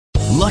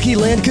Lucky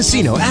Land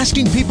Casino,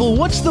 asking people,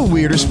 what's the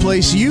weirdest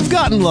place you've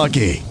gotten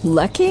lucky?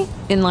 Lucky?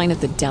 In line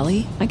at the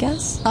deli, I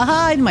guess?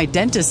 Aha, in my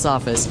dentist's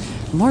office.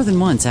 More than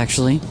once,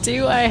 actually.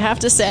 Do I have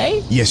to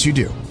say? Yes, you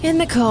do. In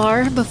the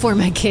car before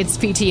my kids'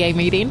 PTA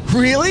meeting.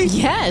 Really?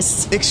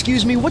 Yes.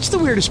 Excuse me, what's the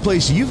weirdest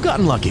place you've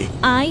gotten lucky?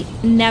 I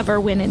never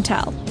win and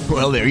tell.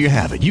 Well, there you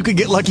have it. You can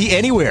get lucky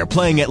anywhere,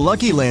 playing at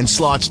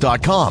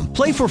LuckyLandSlots.com.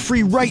 Play for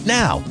free right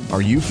now.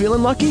 Are you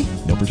feeling lucky?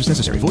 No purchase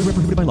necessary. Void where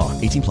prohibited by law.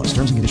 18 plus.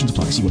 Terms and conditions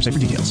apply. See website for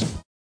details.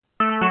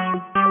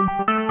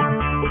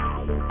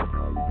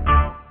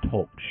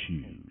 Talk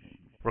shoes.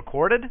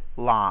 Recorded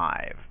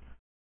live.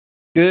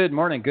 Good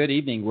morning, good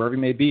evening, wherever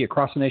you may be,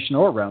 across the nation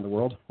or around the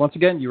world. Once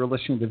again, you are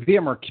listening to the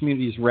VMware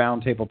Communities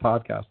Roundtable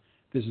podcast.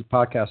 This is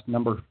podcast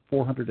number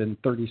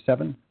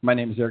 437. My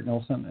name is Eric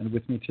Nilsson, and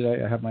with me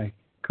today I have my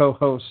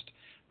co-host,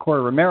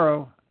 Corey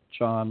Romero.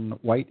 John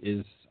White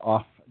is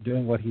off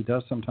doing what he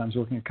does sometimes,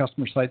 working at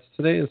customer sites.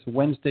 Today is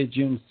Wednesday,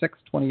 June 6,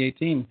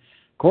 2018.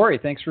 Corey,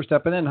 thanks for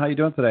stepping in. How are you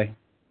doing today?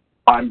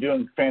 I'm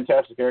doing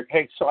fantastic, Eric.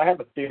 Hey, so I have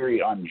a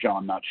theory on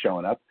John not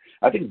showing up.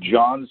 I think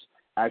John's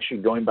actually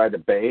going by the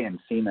bay and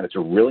seeing that it's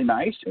really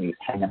nice, and he's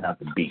hanging out at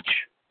the beach.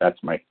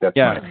 That's my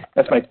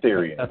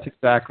theory. That's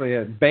exactly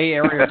it. Bay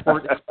Area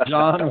report.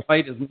 John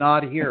White is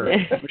not here,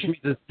 which means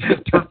the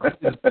turquoise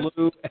is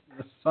blue and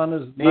the sun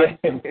is nice.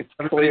 And it's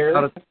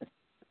clear.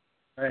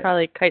 Right.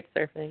 Probably kite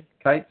surfing.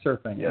 Kite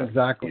surfing, yeah,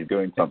 exactly. He's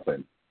doing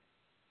something.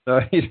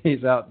 So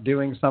he's out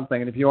doing something.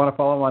 And if you want to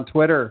follow him on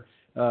Twitter,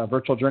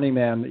 Virtual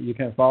Journeyman, you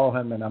can follow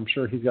him, and I'm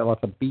sure he's got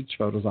lots of beach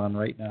photos on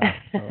right now.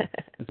 So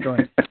it's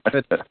going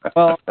good.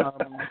 Well,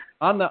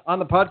 on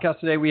the podcast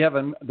today, we have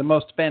the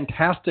most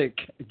fantastic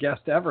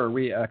guest ever.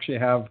 We actually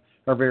have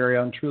our very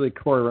own, truly,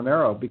 Corey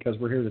Romero, because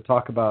we're here to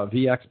talk about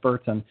vExpert,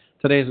 and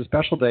today is a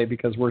special day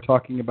because we're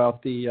talking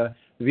about the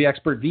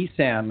vExpert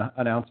vSAN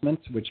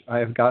announcements, which I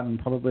have gotten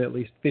probably at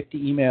least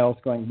 50 emails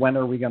going, when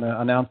are we going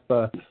to announce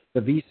the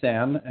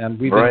vSAN? And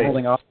we've been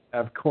holding off to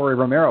have Corey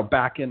Romero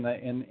back in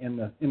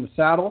the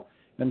saddle,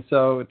 and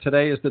so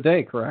today is the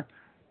day, correct?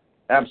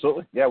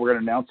 Absolutely. Yeah, we're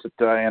going to announce it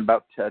in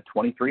about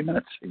 23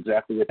 minutes,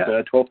 exactly at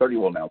 12:30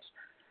 we'll announce.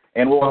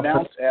 And we'll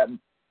announce at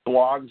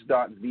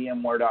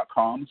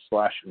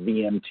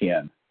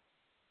blogs.vmware.com/VMTN.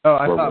 Oh,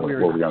 I thought we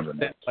were going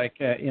to like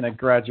in a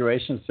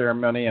graduation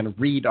ceremony and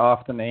read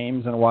off the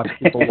names and watch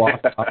people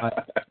walk by.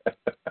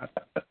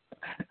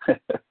 I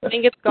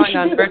think it's going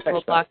on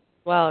virtual blocks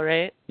as well,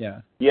 right?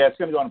 Yeah. Yeah, it's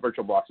going to go on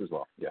virtual blocks as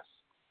well, yes.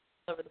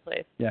 All over the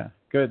place. Yeah,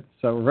 good.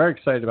 So we're very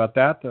excited about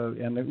that,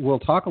 and we'll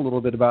talk a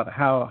little bit about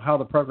how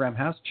the program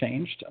has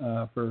changed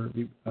for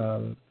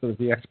the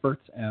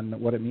vExperts and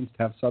what it means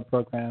to have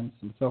sub-programs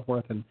and so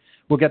forth. And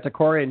we'll get to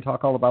Corey and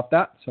talk all about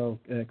that, so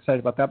excited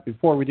about that.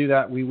 Before we do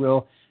that, we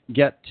will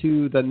get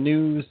to the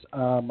news.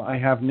 I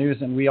have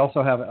news, and we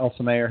also have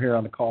Elsa Mayer here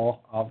on the call,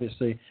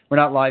 obviously. We're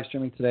not live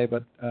streaming today,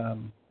 but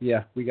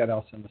we got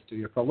Elsa in the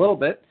studio for a little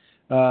bit.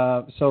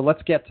 So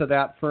let's get to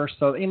that first.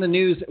 So in the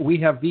news, we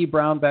have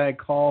Brown Bag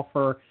call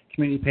for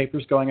community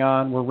papers going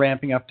on. We're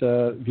ramping up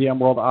to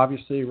VMworld.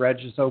 Obviously,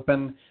 Reg is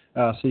open,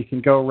 so you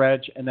can go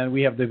Reg. And then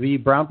we have the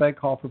Brown Bag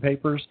call for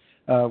papers.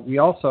 We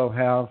also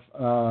have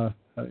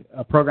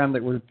a program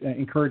that we're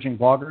encouraging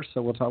bloggers.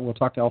 So we'll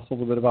talk to Elsa a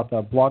little bit about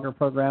the blogger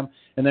program.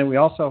 And then we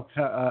also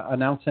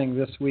announcing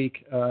this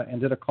week and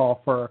did a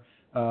call for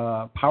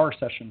power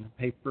session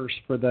papers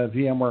for the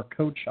VMware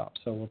Code Shop.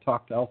 So we'll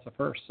talk to Elsa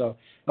first. So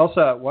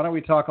Elsa, why don't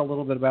we talk a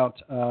little bit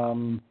about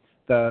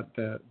the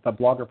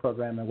blogger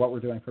program and what we're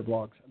doing for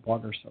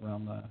bloggers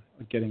around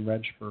getting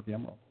Reg for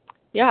VMworld.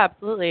 Yeah,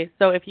 absolutely.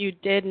 So if you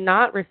did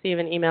not receive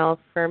an email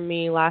from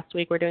me last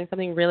week, we're doing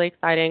something really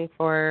exciting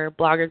for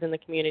bloggers in the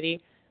community.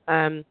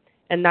 And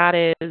that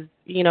is,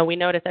 we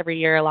notice every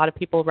year a lot of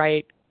people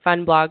write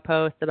fun blog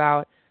posts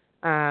about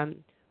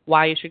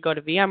why you should go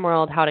to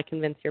VMworld, how to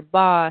convince your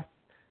boss,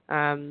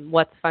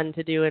 what's fun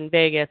to do in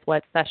Vegas,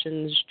 what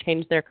sessions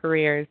change their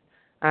careers,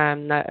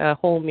 a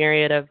whole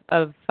myriad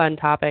of fun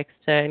topics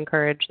to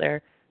encourage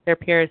their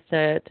peers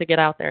to get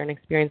out there and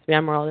experience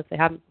VMworld if they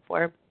haven't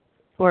before,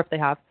 or if they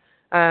have.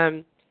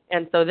 And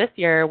so this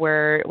year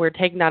we're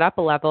taking that up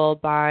a level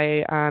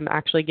by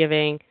actually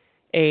giving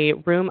a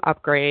room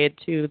upgrade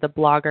to the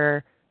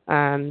blogger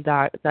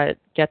that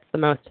gets the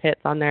most hits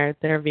on their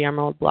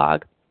VMworld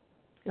blog,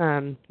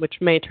 which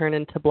may turn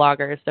into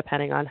bloggers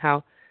depending on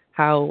how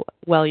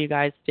well you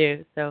guys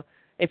do. So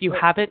if you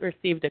haven't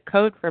received a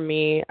code from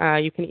me,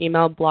 you can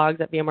email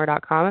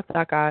blogs@vmware.com if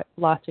that got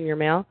lost in your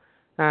mail,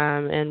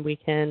 and we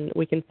can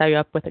set you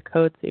up with a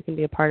code so you can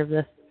be a part of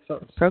this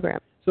program.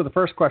 So the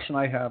first question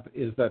I have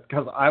is that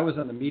because I was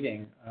in the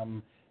meeting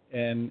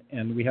and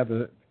we had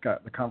the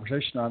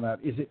conversation on that,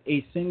 is it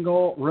a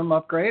single room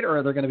upgrade or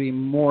are there going to be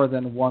more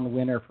than one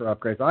winner for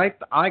upgrades?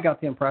 I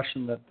got the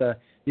impression that the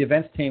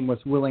events team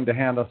was willing to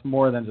hand us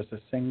more than just a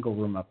single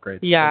room upgrade.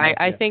 Yeah,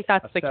 I think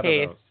that's the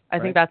case. I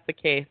think that's the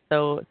case.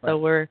 So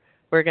we're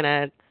going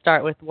to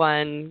start with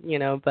one,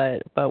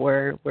 but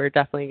we're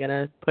definitely going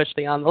to push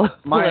the envelope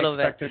a little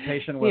bit. My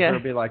expectation was there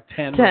would be like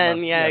 10.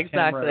 10,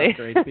 exactly.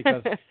 10 upgrades,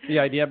 because the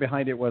idea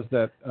behind it was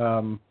that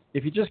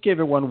If you just give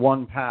everyone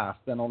one pass,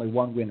 then only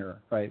one winner,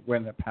 right?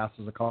 When it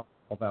passes a couple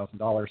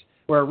 $1,000,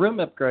 where a room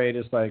upgrade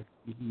is like,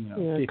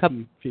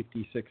 $50, $60,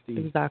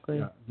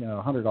 exactly,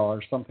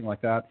 $100, something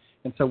like that.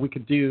 And so we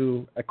could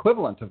do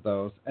equivalent of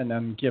those and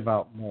then give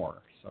out more.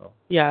 So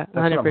yeah, 100%.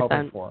 That's what I'm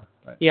hoping for.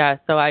 Right? Yeah,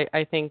 so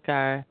I think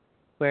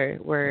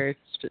we're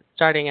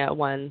starting at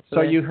one.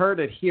 So you heard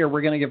it here.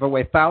 We're going to give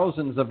away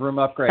thousands of room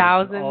upgrades.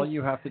 Thousands. All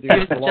you have to do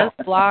is blog.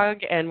 Just blog,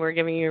 and we're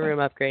giving you room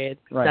upgrades.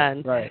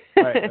 Done. Right.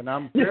 And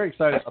I'm very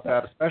excited about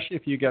that, especially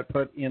if you get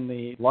put in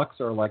the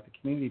Luxor, like the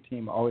community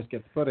team always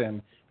gets put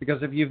in.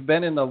 Because if you've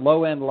been in the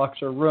low-end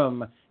Luxor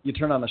room, you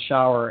turn on the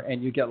shower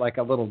and you get like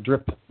a little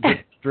drip.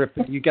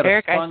 You get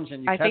Eric, a sponge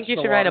and you catch the water. I think you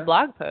should write a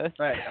blog post.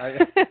 Right.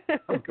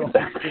 I'm going to.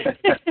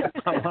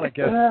 I want to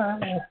get.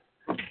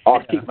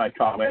 I'll keep my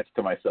comments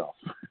to myself.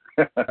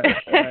 Right.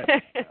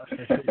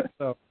 Okay,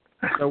 so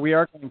we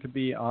are going to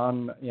be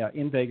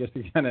in Vegas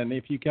again, and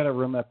if you get a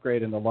room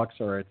upgrade in the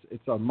Luxor,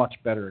 it's a much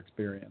better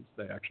experience.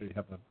 They actually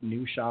have a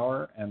new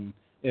shower, and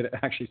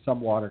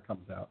some water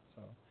comes out.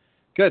 So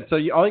good. So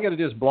all you got to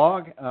do is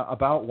blog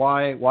about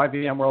why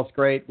VMworld's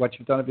great, what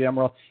you've done at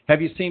VMworld.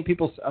 Have you seen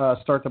people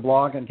start to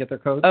blog and get their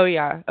codes? Oh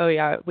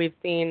yeah. We've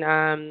seen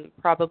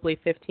probably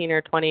 15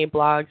 or 20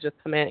 blogs just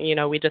come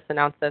in. We just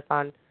announced this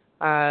on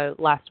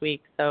last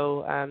week,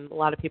 so a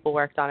lot of people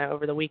worked on it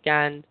over the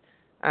weekend,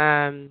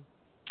 and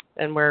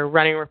we're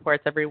running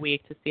reports every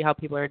week to see how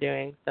people are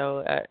doing.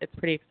 So it's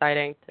pretty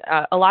exciting.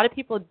 A lot of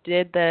people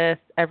did this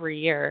every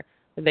year.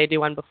 They do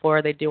one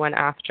before, they do one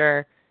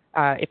after.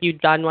 If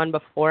you've done one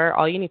before,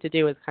 all you need to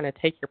do is kind of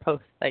take your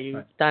posts that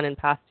you've done in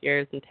past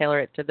years and tailor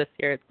it to this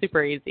year. It's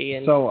super easy.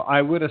 And so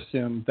I would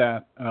assume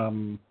that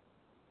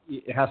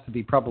it has to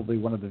be probably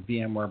one of the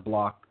VMware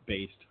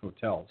block-based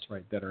hotels,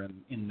 right, that are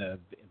in the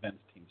events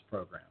team's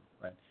program,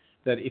 right?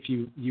 That if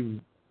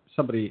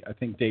somebody, I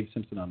think Dave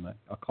Simpson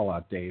I'll call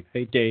out Dave.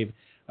 Hey, Dave,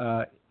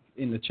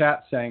 in the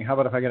chat saying, how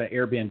about if I get an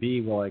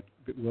Airbnb,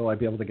 will I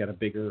be able to get a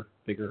bigger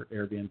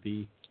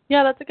Airbnb?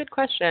 Yeah, that's a good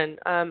question.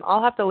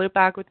 I'll have to loop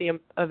back with the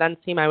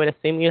events team. I would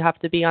assume you'd have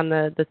to be on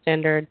the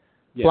standard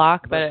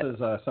block.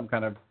 Versus some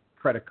kind of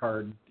credit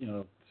card,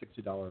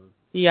 $60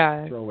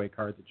 throwaway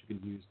card that you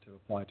can use to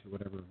apply to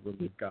whatever room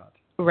you've got.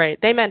 Right.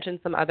 They mentioned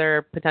some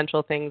other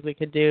potential things we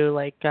could do,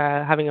 like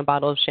having a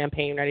bottle of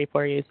champagne ready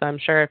for you. So I'm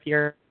sure if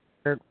you're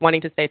wanting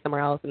to stay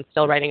somewhere else and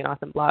still writing an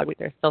awesome blog,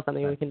 there's still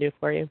something we can do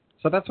for you.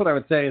 So that's what I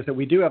would say is that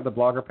we do have the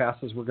blogger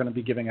passes we're going to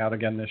be giving out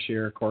again this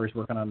year. Corey's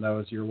working on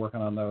those. You're working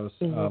on those.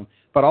 Mm-hmm.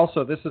 But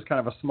also this is kind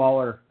of a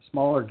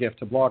smaller gift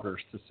to bloggers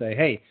to say,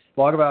 hey,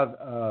 blog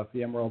about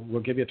VMworld.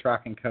 We'll give you a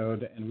tracking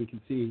code, and we can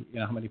see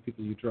how many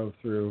people you drove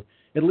through,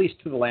 at least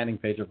to the landing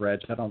page of Reg.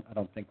 I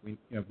don't think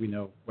we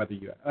know whether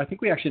you. I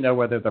think we actually know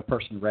whether the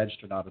person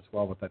regged or not as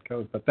well with that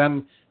code. But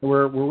then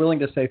we're willing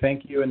to say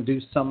thank you and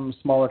do some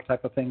smaller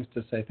type of things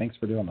to say thanks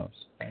for doing those.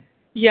 Right?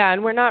 Yeah,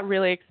 and we're not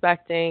really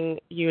expecting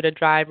you to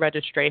drive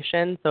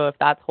registration, so if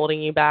that's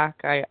holding you back,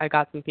 I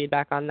got some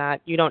feedback on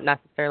that. You don't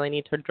necessarily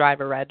need to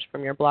drive a reg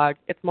from your blog.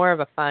 It's more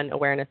of a fun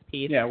awareness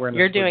piece. Yeah, awareness.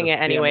 You're doing it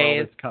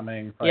anyways.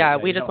 Coming, right? Yeah,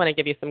 we just want to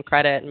give you some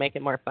credit and make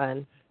it more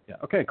fun. Yeah.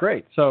 Okay,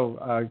 great.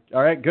 So,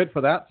 all right, good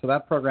for that. So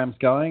that program's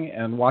going,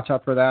 and watch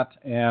out for that.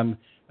 And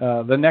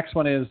the next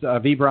one is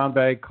V Brown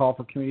Bag Call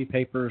for Community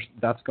Papers.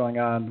 That's going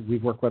on.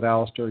 We've worked with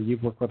Alistair.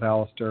 You've worked with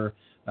Alistair,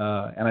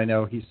 and I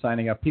know he's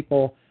signing up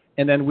people.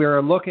 And then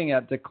we're looking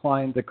at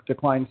decline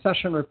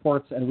session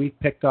reports, and we've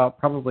picked up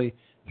probably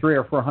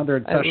 300 or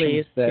 400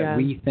 sessions that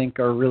we think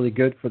are really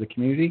good for the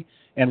community.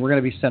 And we're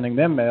going to be sending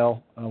them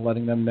mail,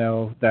 letting them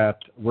know that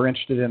we're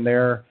interested in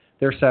their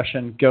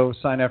session. Go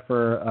sign up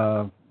for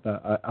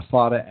a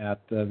slot at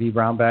V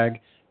Brown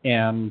Bag.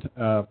 And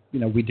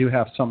we do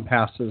have some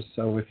passes.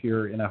 So if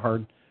you're in a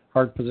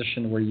hard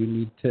position where you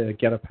need to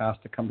get a pass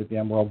to come to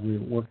VMworld,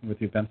 we're working with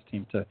the events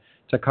team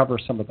to cover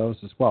some of those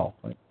as well.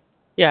 Right?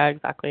 Yeah,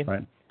 exactly.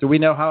 Right. Do we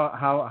know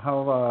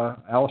how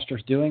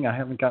Alistair's doing? I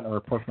haven't gotten a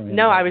report from him.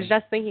 No, I was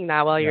just thinking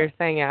that while you were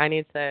saying it. I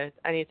need to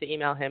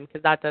email him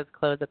because that does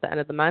close at the end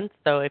of the month.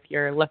 So if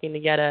you're looking to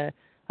get a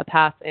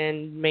pass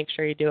in, make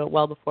sure you do it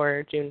well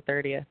before June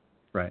 30th.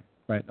 Right.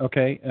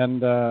 Okay.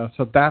 And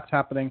so that's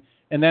happening.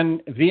 And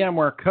then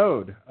VMware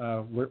Code.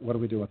 What do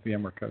we do with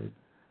VMware Code?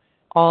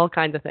 All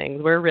kinds of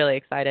things. We're really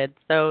excited.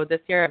 So this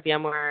year at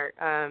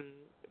VMware,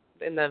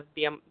 in the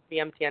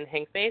VMTN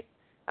hang space,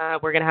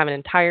 we're going to have an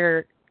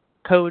entire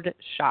code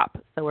shop.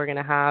 So we're going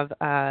to have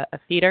a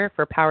feeder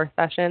for power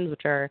sessions,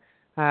 which are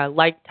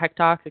like Tech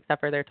Talks, except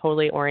for they're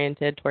totally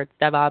oriented towards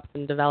DevOps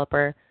and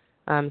developer.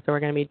 So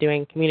we're going to be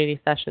doing community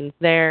sessions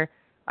there.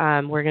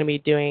 We're going to be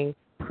doing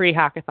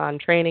pre-hackathon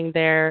training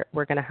there.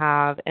 We're going to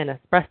have an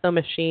espresso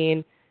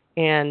machine.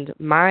 And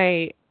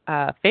my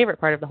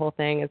favorite part of the whole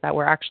thing is that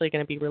we're actually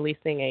going to be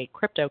releasing a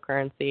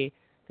cryptocurrency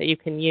that you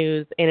can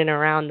use in and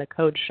around the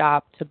code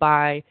shop to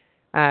buy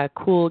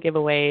cool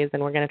giveaways,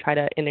 and we're going to try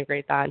to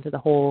integrate that into the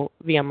whole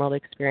VMworld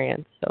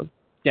experience. So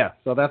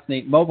that's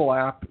neat. Mobile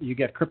app, you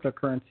get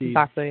cryptocurrency,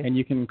 exactly. And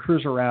you can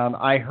cruise around.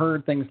 I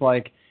heard things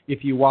like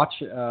if you watch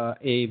a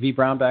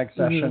vBrownBag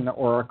session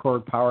or a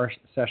Cord Power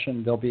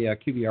session, there'll be a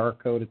QBR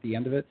code at the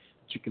end of it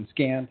that you can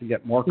scan to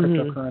get more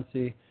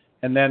cryptocurrency.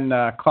 And then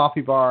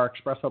coffee bar,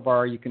 espresso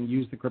bar, you can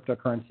use the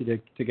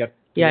cryptocurrency to get.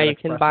 Yeah, you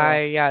espresso. can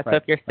buy. Yeah, right. So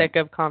if you're sick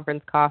of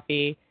conference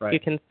coffee, you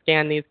can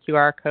scan these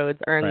QR codes,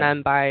 earn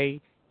them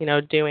by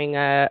doing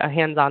a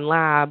hands-on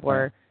lab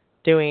or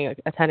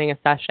attending a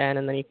session,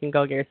 and then you can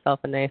go get yourself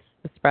a nice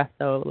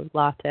espresso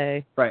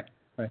latte. Right.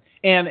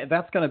 And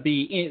that's going to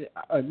be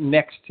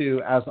next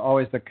to, as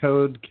always, the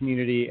code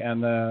community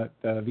and the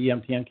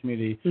VMTN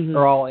community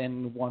are all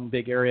in one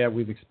big area.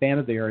 We've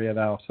expanded the area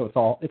now, so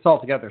it's all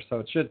together. So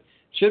it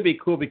should be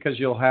cool because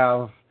you'll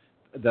have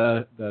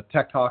the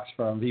tech talks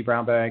from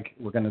vBrownBag.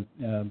 We're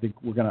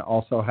gonna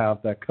also have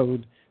the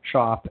code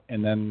shop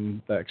and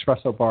then the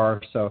espresso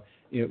bar. So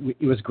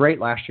it was great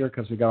last year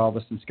because we got all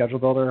this in Schedule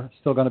Builder.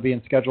 Still going to be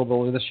in Schedule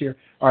Builder this year.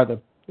 Are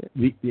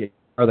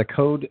the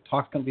code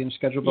talks going to be in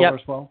Schedule Builder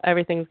as well?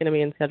 Everything's going to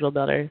be in Schedule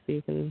Builder, so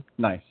you can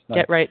nice.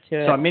 get right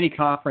to it. So a mini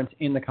conference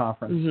in the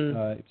conference.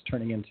 It's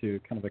turning into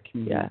kind of a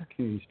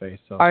community space.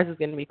 So ours is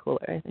going to be cooler,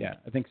 I think. Yeah,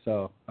 I think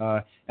so.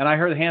 And I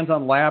heard the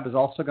hands-on lab is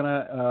also going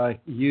to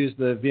use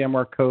the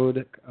VMware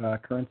code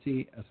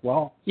currency as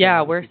well. So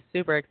yeah, we're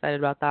super excited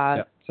about that.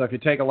 Yeah. So if you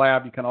take a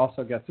lab, you can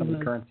also get some of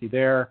the currency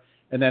there.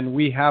 And then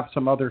we have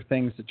some other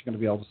things that you're going to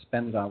be able to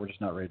spend it on. We're just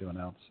not ready to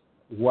announce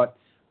what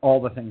all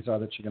the things are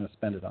that you're going to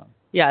spend it on.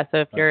 Yeah,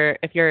 so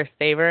if you're a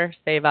saver,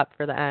 save up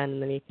for the end,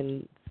 and then you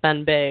can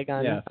spend big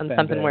on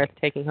something big. Worth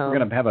taking home. We're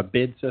going to have a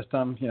bid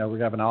system. We're going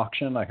to have an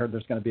auction. I heard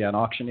there's going to be an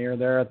auctioneer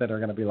there that are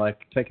going to be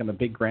like taking the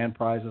big grand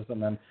prizes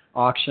and then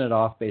auction it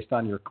off based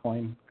on your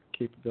coin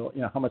capability,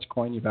 how much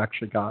coin you've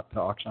actually got to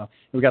auction off.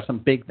 We've got some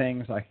big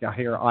things. I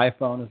hear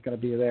iPhone is going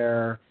to be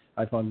there,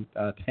 iPhone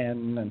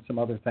 10 and some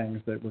other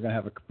things that we're going to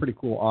have a pretty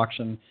cool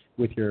auction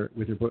with your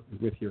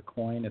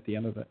coin at the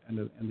end of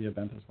the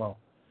event as well.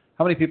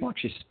 How many people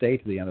actually stay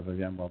to the end of a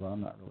VMworld?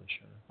 I'm not really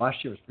sure.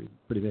 Last year was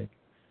pretty big.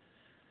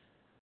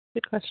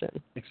 Good question.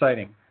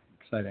 Exciting.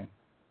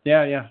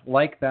 Yeah,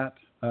 like that.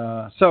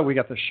 So we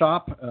got the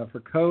shop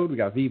for code. We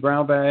got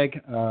vBrownBag,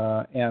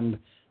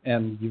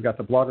 and you've got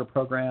the Blogger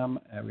program.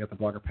 And we got the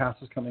Blogger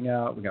passes coming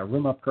out. We got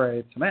room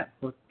upgrades. So man,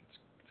 it's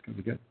going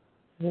to be good.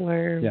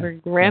 We're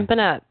ramping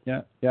up.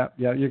 Yeah.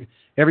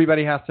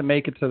 Everybody has to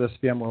make it to this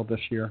VMworld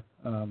this year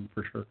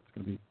for sure. It's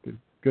going to be a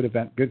good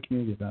event, good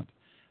community event.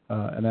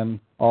 And then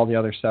all the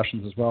other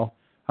sessions as well.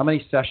 How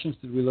many sessions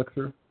did we look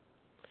through?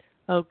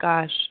 Oh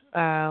gosh,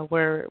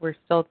 we're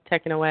still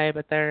ticking away,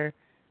 but they're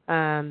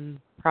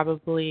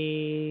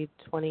probably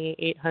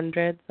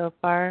 2,800 so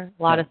far.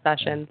 A lot of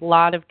sessions, a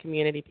lot of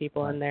community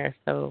people in there,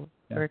 so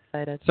we're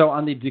excited. So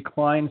on the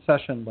decline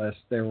session list,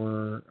 there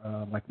were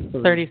like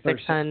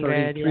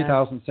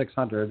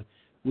 3,600.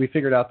 We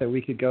figured out that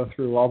we could go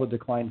through all the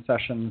decline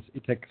sessions.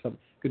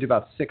 Could do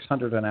about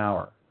 600 an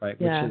hour, right?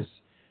 Yeah. Which is,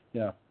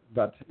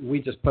 but we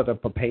just put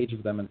up a page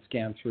of them and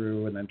scan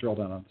through and then drill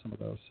down on some of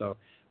those. So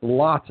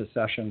lots of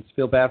sessions.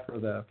 Feel bad for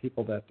the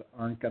people that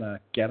aren't going to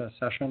get a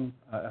session.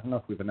 I don't know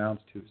if we've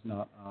announced who's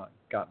not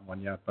gotten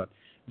one yet, but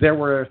there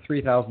were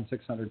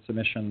 3,600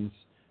 submissions.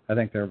 I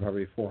think there were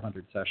probably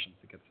 400 sessions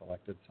to get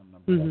selected, some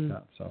number like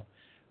that. So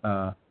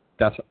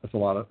that's a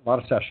lot of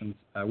sessions.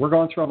 We're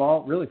going through them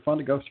all. Really fun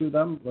to go through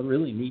them.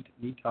 Really neat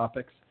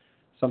topics.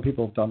 Some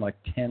people have done like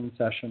 10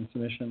 session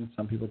submissions.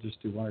 Some people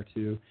just do 1 or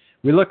 2.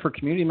 We look for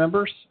community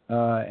members,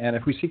 and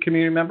if we see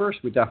community members,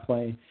 we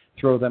definitely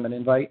throw them an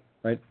invite,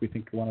 right? If we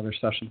think one of their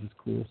sessions is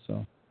cool.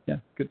 So, yeah,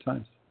 good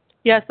times.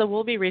 Yeah, so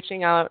we'll be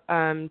reaching out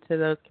to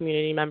those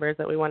community members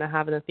that we want to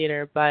have in the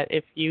theater. But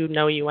if you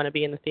want to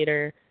be in the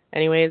theater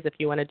anyways, if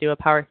you want to do a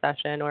power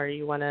session or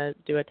you want to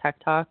do a tech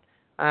talk,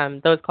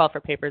 those call for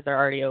papers are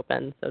already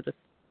open. So just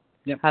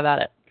have at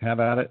it.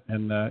 Have at it.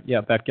 And,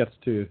 that gets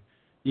to...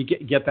 You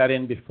get that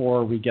in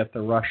before we get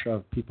the rush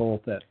of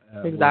people that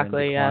were in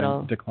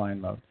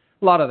decline mode.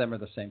 A lot of them are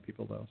the same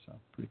people, though, so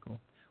pretty cool.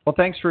 Well,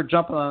 thanks for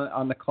jumping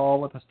on the call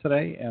with us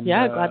today. And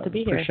glad to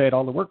be here. Appreciate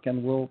all the work,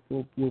 and we'll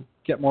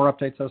get more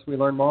updates as we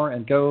learn more.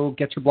 And go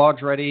get your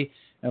blogs ready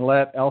and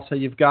let Elsa,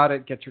 you've got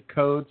it, get your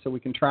code so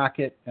we can track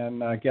it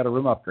and get a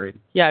room upgrade.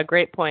 Yeah,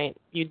 great point.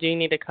 You do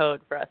need a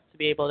code for us to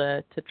be able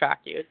to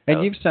track you. So.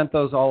 And you've sent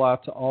those all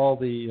out to all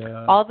the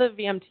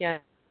VMTN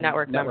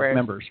network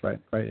members. Right.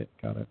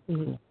 Got it. Mm-hmm.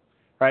 Cool. All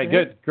right,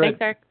 good. Thanks,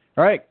 Eric.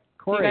 All right,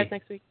 Corey. See you guys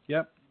next week.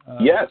 Yep.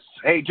 Yes.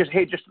 Just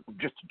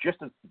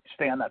to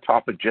stay on that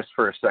topic just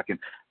for a second.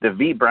 The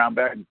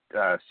vBrownBag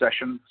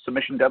session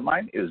submission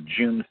deadline is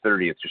June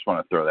 30th. Just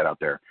want to throw that out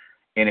there.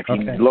 And if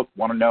you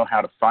want to know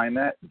how to find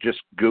that,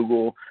 just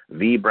Google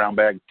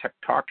vBrownBag Tech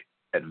Talk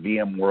at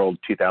VMworld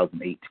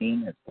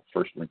 2018. It's the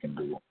first link in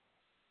Google.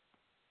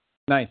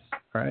 Nice.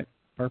 All right.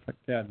 Perfect.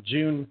 Yeah.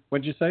 June.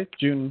 What did you say?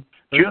 June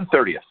 30th? June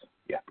 30th.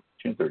 Yeah.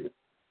 June 30th.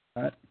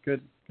 All right.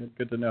 Good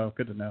to know.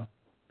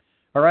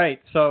 All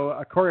right.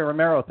 So, Corey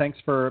Romero, thanks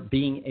for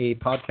being a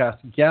podcast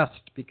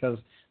guest because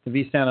the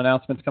vSAN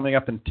announcement's coming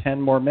up in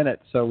 10 more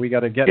minutes. So we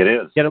got to get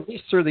at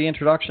least through the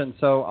introduction.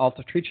 So I'll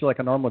treat you like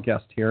a normal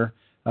guest here.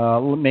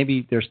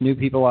 maybe there's new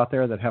people out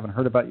there that haven't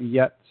heard about you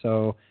yet.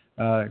 So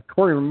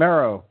Corey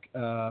Romero,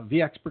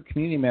 vExpert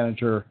Community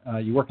Manager,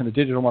 you work in the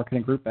digital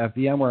marketing group at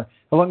VMware.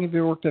 How long have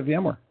you worked at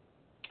VMware?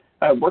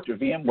 I worked at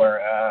VMware,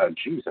 I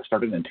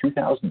started in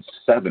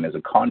 2007 as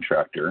a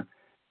contractor.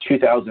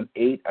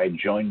 2008, I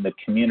joined the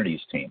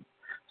communities team.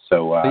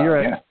 So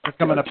you're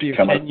coming up to your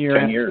 10 years.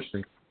 10 years.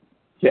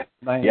 Yeah.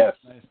 Nice. Yes.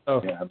 Nice.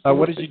 So, yeah,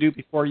 what did you do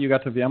before you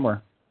got to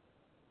VMware?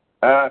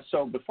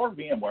 So before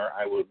VMware,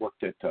 I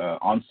worked at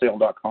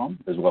onsale.com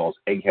as well as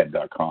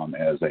egghead.com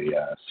as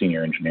a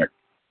senior engineer.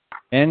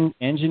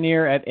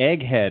 Engineer at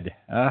Egghead.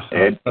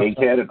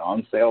 Egghead and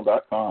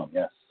onsale.com,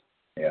 yes.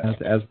 Yeah.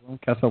 As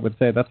Kessel would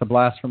say, that's a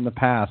blast from the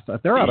past.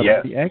 They're out of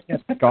the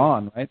Egghead's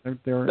gone, right? Yes,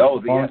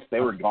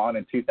 they were gone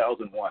in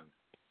 2001.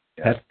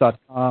 Yes.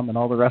 Pets.com and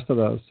all the rest of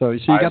those. So you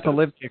got to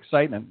live the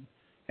excitement.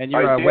 And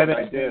you're a web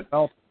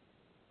developer.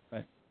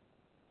 Right.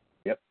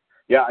 Yep.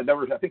 Yeah, I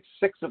think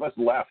 6 of us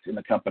left in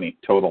the company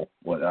total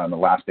on the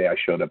last day I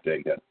showed up to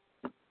Egghead.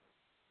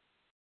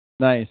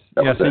 Nice.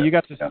 So you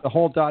got to see the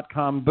whole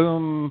 .com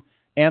boom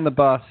and the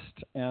bust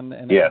and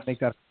make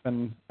that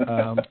happen.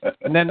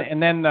 and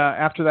then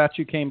after that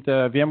you came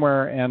to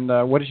VMware,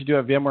 and what did you do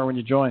at VMware when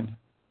you joined?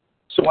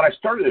 So when I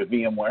started at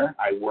VMware,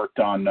 I worked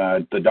on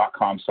the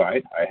 .com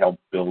side. I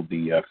helped build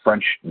the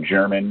French,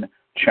 German,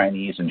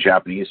 Chinese, and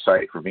Japanese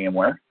site for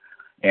VMware.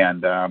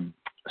 And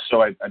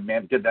so I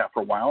did that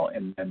for a while.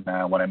 And then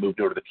when I moved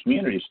over to the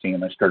communities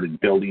team, I started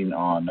building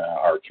on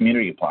our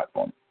community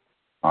platform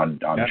on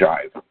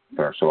Jive.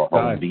 So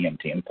our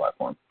VMTN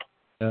platform.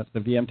 The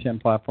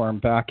VMTN platform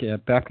back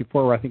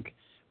before I think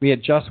we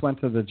had just went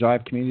to the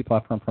Jive community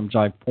platform from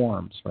Jive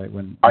Forums, right?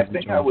 I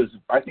think I was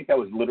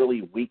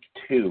literally week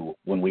 2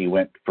 when we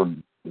went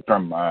from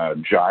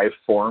Jive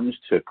Forums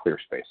to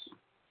ClearSpace.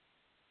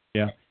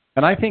 Yeah,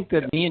 and I think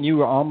that me and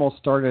you almost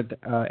started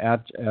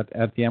at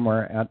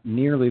VMware at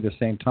nearly the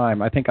same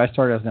time. I think I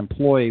started as an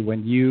employee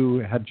when you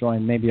had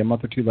joined maybe a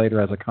month or 2 later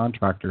as a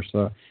contractor.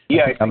 So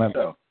I think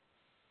so.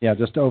 Yeah,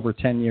 just over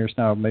 10 years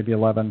now, maybe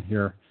 11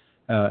 here.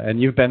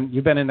 And you've been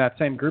in that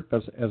same group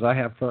as I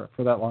have for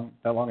that long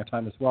a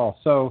time as well.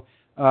 So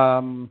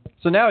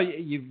now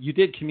you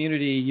did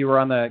community. You were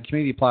on the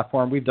community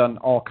platform. We've done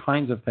all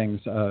kinds of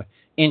things,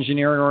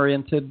 engineering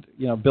oriented,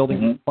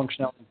 building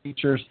functionality and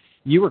features.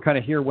 You were kind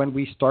of here when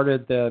we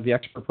started the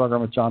vExpert program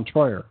with John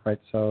Troyer,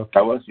 right? So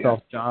I was, yeah.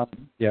 John,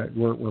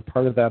 we're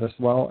part of that as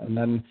well. And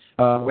then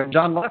when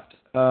John left,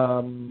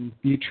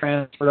 you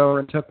transferred over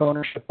and took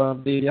ownership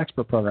of the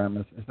vExpert program.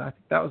 I think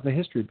that was the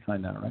history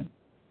behind that, right?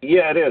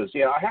 Yeah, it is.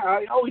 Yeah,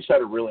 I always had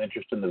a real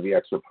interest in the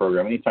vExpert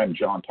program. Anytime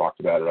John talked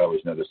about it, I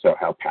always noticed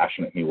how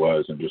passionate he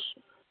was, and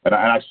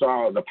I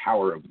saw the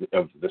power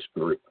of this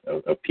group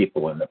of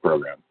people in the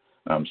program.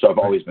 So I've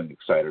always been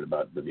excited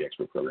about the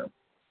vExpert program.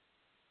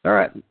 All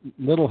right,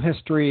 little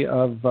history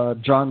of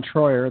John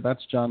Troyer.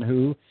 That's John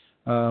Who,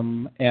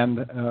 and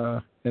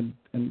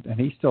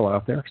he's still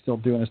out there, still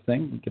doing his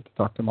thing. We get to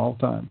talk to him all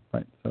the time,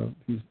 right? So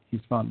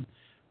he's fun.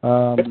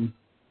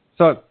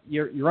 So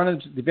you're running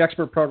the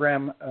vExpert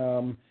program.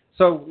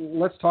 So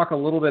let's talk a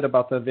little bit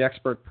about the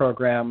vExpert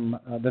program,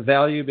 the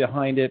value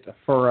behind it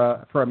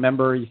for a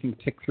member. You can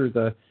tick through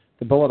the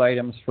bullet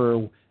items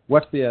for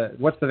what's the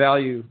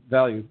value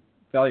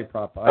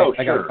prop.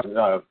 Sure.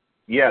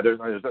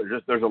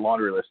 There's a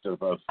laundry list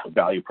of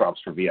value props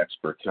for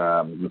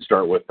vExpert. Let's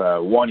start with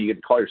one. You get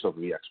to call yourself a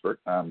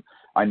vExpert.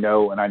 I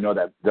know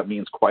that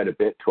means quite a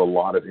bit to a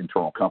lot of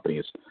internal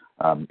companies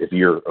if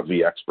you're a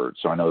vExpert.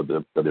 So I know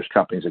that there's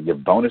companies that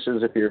give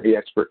bonuses if you're a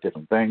vExpert,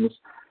 different things.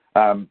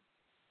 At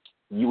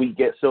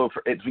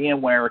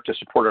VMware, to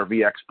support our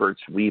vExperts,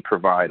 we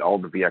provide all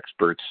the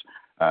vExperts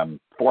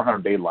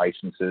 400-day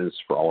licenses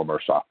for all of our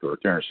software,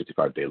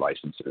 365-day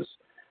licenses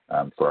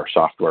for our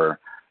software,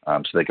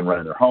 so they can run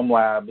in their home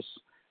labs.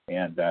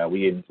 And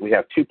we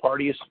have 2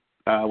 parties.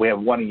 We have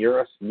one in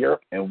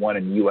Europe and one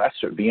in the U.S.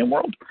 at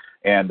VMworld.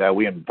 And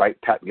we invite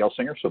Pat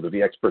Gelsinger, so the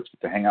vExperts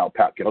get to hang out with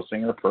Pat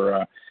Gelsinger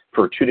for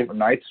 2 different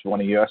nights,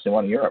 one in the U.S. and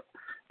one in Europe.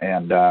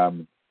 And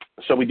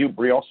so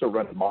we also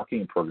run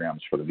marketing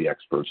programs for the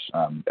vExperts.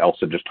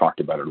 Elsa just talked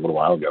about it a little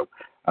while ago.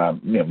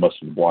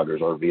 Most of the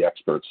bloggers are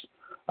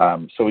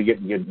vExperts. So we get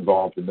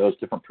involved in those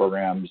different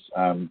programs.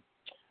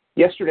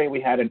 Yesterday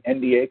we had an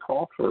NDA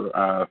call for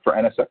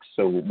NSX.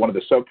 So one of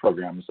the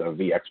sub-programs of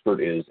vExpert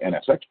is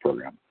NSX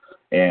program.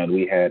 And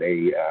we had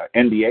a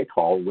NDA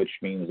call, which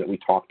means that we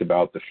talked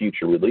about the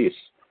future release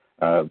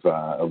of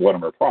one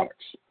of our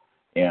products.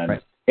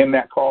 And in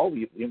that call,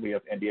 we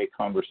have NDA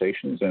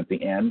conversations. And at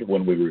the end,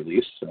 when we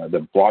release,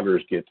 the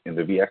bloggers and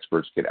the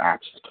vExperts get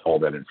access to all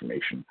that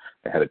information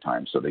ahead of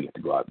time. So they get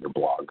to go out in their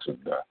blogs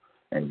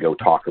and go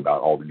talk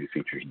about all the new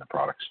features in the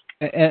products.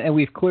 And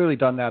we've clearly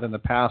done that in the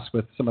past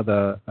with some of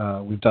the,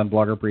 we've done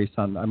blogger briefs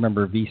on, I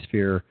remember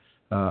vSphere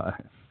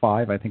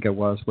 5, I think it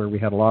was, where we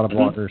had a lot of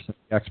bloggers and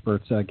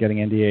experts getting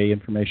NDA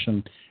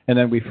information, and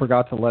then we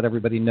forgot to let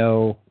everybody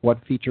know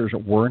what features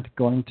weren't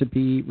going to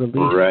be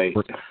released. Right.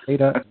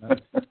 Data.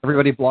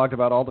 Everybody blogged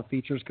about all the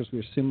features because we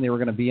assumed they were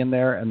going to be in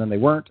there, and then they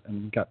weren't,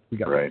 and we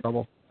got in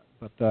trouble.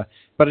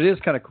 But it is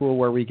kind of cool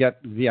where we get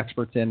the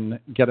experts in,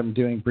 get them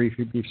doing brief.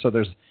 So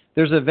there's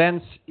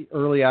events,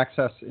 early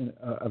access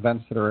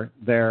events that are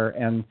there,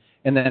 and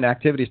then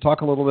activities.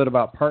 Talk a little bit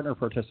about partner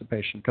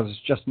participation, because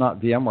it's just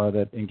not VMware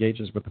that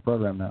engages with the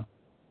program now.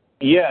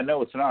 Yeah,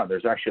 no, it's not.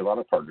 There's actually a lot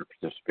of partner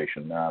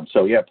participation.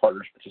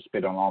 Partners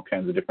participate on all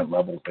kinds of different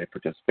levels. They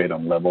participate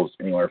on levels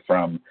anywhere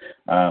from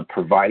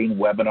providing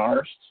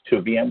webinars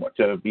to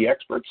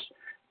vExperts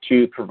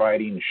to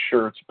providing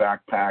shirts,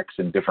 backpacks,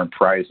 and different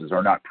prizes,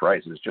 or not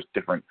prizes, just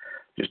different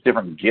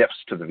gifts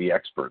to the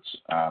vExperts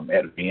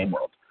at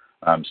VMworld.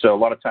 So a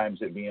lot of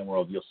times at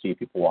VMworld, you'll see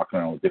people walking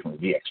around with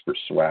different vExpert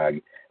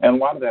swag, and a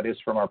lot of that is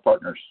from our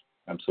partners.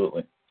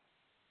 Absolutely.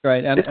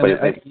 Right.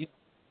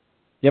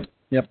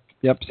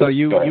 Yep. So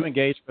you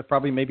engage with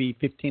probably maybe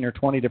 15 or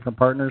 20 different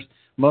partners.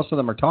 Most of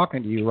them are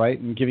talking to you, right,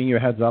 and giving you a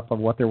heads up of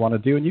what they want to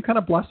do, and you kind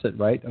of bless it,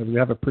 right? We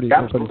have a pretty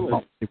open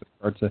policy with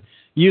regard to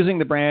using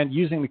the brand,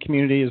 using the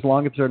community, as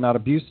long as they're not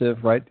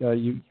abusive, right?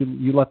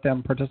 You let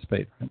them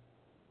participate, right?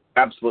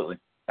 Absolutely.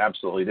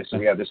 This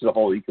is a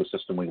whole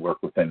ecosystem we work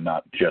within,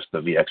 not just the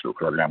vExpert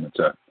program. It's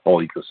a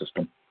whole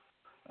ecosystem.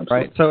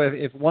 Absolutely. Right. So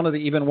if one of the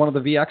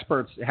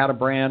vExperts had a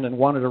brand and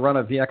wanted to run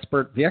a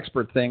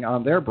vExpert thing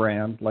on their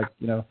brand, like,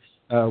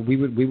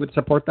 we would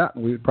support that,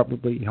 and we would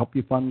probably help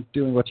you fund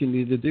doing what you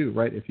need to do,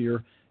 right? If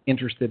you're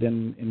interested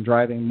in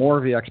driving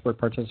more vExpert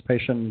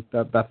participation,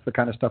 that's the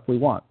kind of stuff we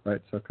want,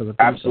 right? So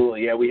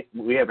absolutely, yeah,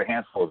 we have a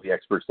handful of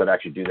vExperts that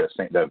actually do that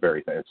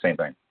same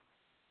thing.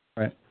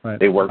 Right.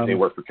 They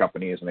work for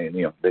companies, and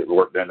they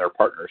work. Then they're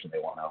partners, and they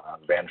want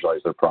to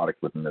evangelize their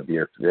product within the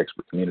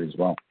vExpert community as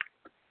well.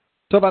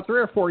 So about 3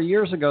 or 4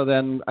 years ago,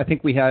 then I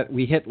think we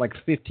hit like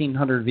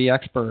 1,500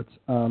 vExperts.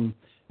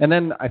 And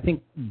then I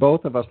think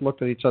both of us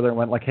looked at each other and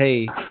went like,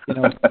 hey,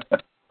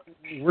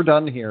 we're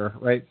done here,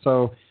 right?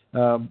 So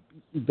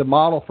the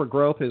model for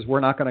growth is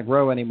we're not going to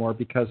grow anymore,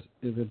 because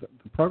the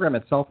program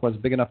itself was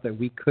big enough that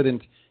we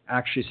couldn't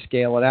actually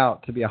scale it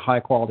out to be a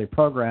high-quality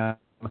program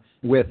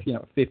with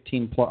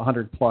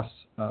 1,500 plus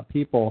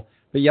people.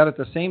 But yet at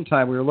the same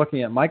time, we were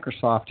looking at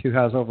Microsoft, who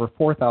has over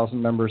 4,000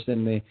 members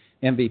in the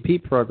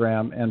MVP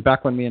program. And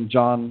back when me and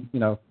John,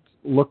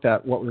 looked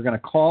at what we were going to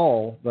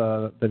call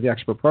the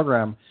vExpert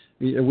program,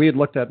 we had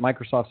looked at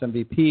Microsoft's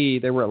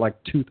MVP. They were at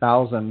like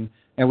 2,000,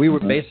 and we were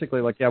basically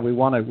like, we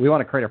want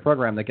to create a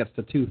program that gets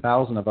to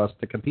 2,000 of us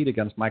to compete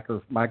against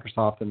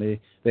Microsoft, and they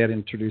had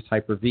introduced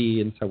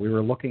Hyper-V, and so we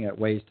were looking at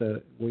ways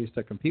to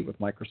compete with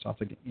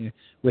Microsoft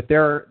with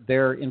their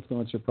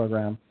influencer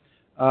program.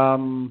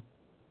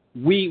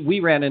 We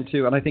ran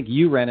into, and I think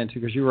you ran into,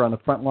 because you were on the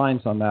front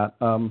lines on that,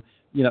 the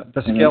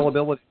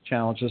scalability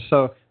challenges.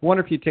 So I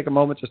wonder if you'd take a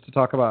moment just to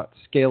talk about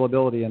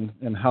scalability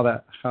and how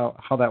that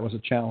was a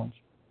challenge.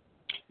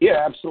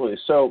 Yeah, absolutely.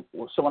 So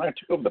when I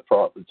took over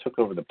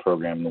the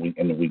program,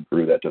 and we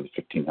grew that to the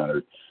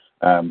 1,500,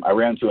 I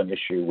ran into an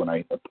issue when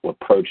I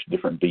approached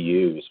different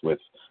BUs with,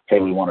 hey,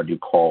 we want to do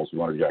calls, we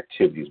want to do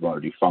activities, we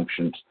want to do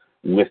functions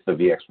with the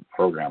vExpert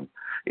program.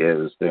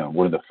 Is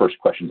one of the first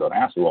questions I'd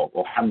ask, well,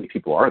 how many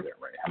people are there,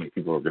 right? How many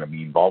people are going to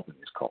be involved in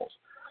these calls?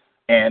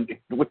 And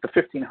with the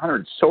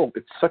 1,500,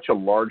 it's such a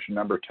large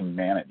number to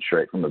manage,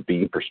 right, from a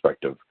BU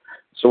perspective.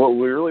 So what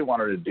we really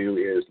wanted to do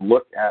is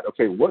look at,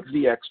 okay, what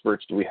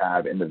vExperts do we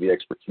have in the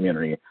vExpert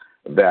community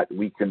that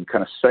we can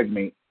kind of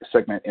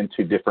segment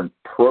into different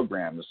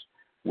programs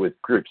with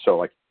groups, so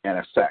like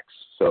NSX.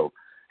 So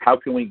how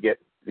can we get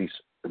these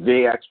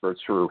vExperts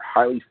who are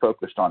highly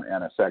focused on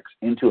NSX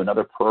into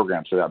another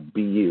program so that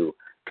BU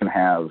can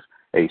have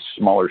a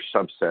smaller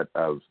subset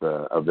of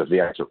the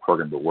vExpert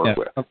program to work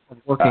with?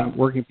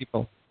 Working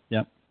people.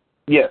 Yeah.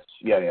 Yes.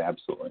 Yeah.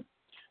 Absolutely.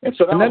 And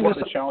so that was one of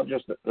the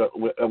challenges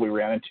that we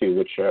ran into,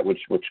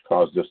 which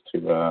caused us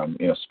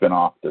to spin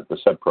off the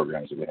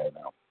sub-programs that we have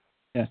now.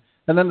 Yeah.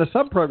 And then the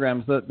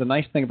sub-programs, the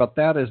nice thing about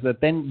that is that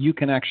then you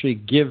can actually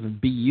give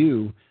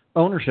BU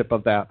ownership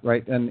of that,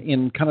 right? And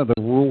in kind of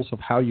the rules of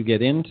how you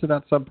get into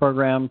that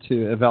sub-program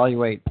to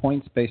evaluate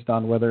points based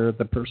on whether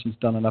the person's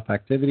done enough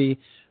activity,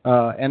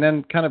 and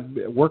then kind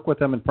of work with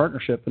them in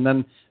partnership. And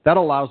then that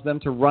allows them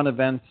to run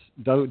events,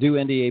 do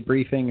NDA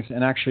briefings,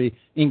 and actually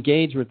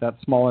engage with that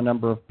smaller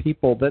number of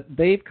people that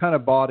they've kind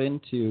of bought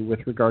into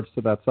with regards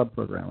to that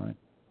sub-program, right?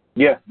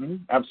 Yeah,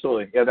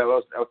 absolutely. Yeah,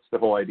 that's the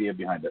whole idea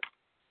behind it.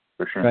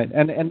 For sure. Right,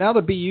 and now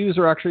the BUs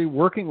are actually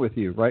working with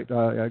you, right,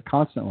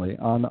 constantly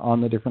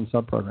on the different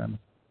sub-programs.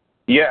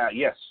 Yeah,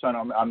 yes. So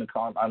I'm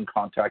in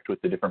contact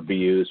with the different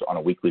BUs on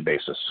a weekly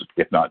basis,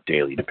 if not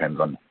daily,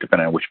 depending on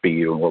which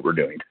BU and what we're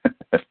doing.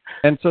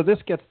 And so this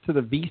gets to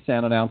the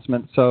vSAN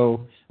announcement. So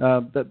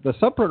the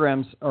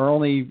sub-programs are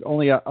only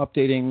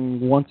updating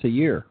once a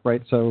year,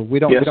 right? So we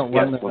don't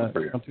run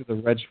through the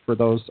reg for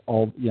those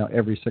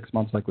every 6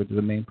 months like we do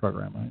the main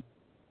program, right?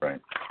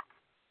 Right.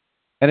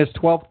 And it's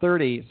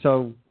 12:30,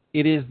 so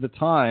it is the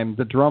time.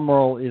 The drum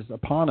roll is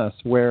upon us,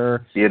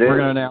 where we're going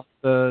to announce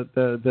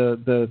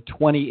the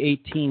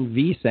 2018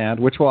 vSAN,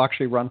 which will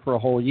actually run for a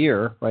whole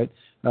year, right?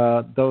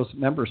 Those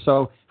members.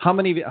 So how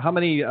many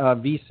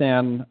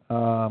vSAN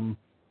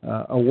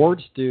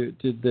awards did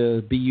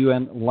the BU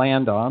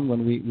land on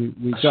when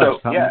we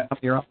got?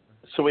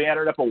 So we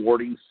ended up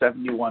awarding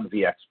 71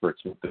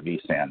 vExperts with the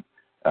vSAN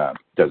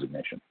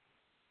designation.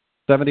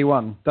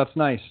 71. That's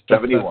nice.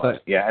 71.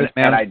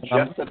 And I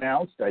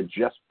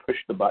just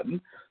pushed the button.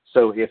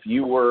 So if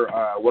you were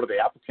one of the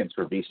applicants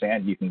for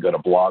vSAN, you can go to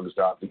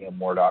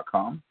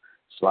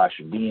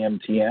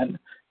blogs.vmware.com/VMTN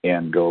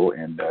and go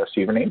and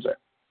see your names there.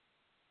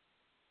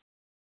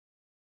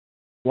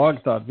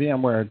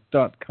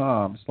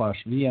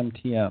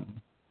 blogs.vmware.com/VMTN.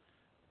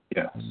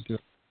 Yes.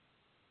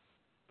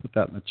 Put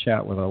that in the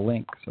chat with a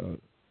link so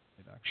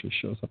it actually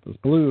shows up as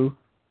blue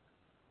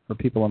for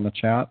people in the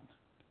chat.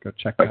 Go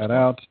check that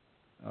out.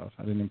 Oh,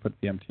 I didn't even put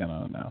VMTN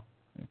on it now.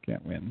 You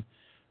can't win.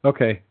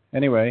 Okay.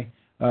 Anyway,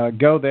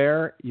 go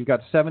there. You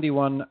got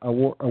 71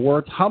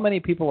 awards. How many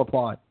people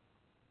applied?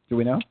 Do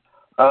we know?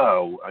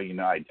 Oh, I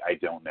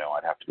don't know.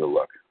 I'd have to go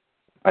look.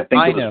 I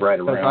think it was right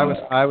around.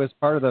 I was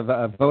part of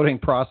the voting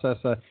process.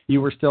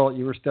 You were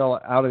still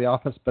out of the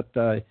office, but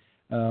I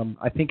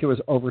think it was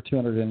over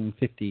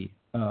 250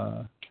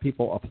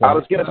 people applied. I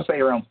was going to say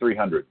around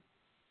 300.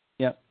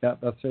 Yeah,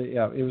 that's it.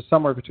 Yeah, it was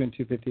somewhere between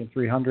 250 and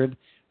 300.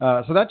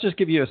 So that just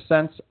gives you a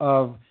sense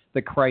of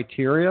the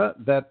criteria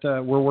that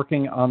we're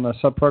working on the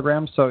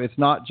subprogram. So it's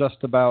not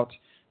just about,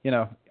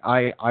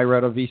 I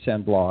wrote a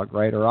vSAN blog,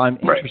 right? Or I'm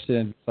interested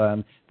in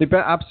vSAN. They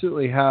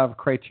absolutely have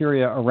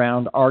criteria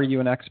around: are you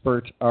an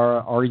expert?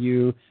 Are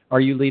you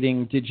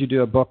leading? Did you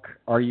do a book?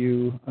 Are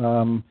you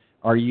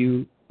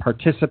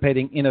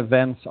participating in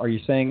events? Are you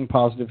saying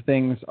positive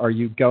things? Are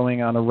you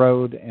going on a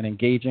road and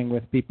engaging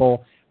with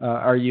people?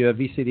 Are you a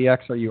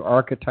VCDX? Are you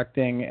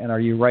architecting? And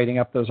are you writing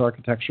up those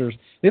architectures?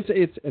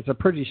 It's a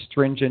pretty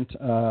stringent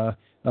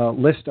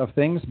list of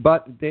things,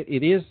 but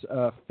it is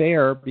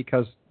fair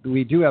because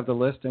we do have the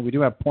list and we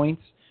do have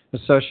points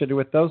associated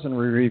with those, and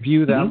we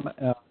review them.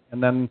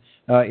 And then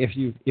if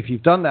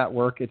you've done that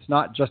work, it's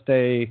not just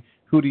a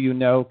who do you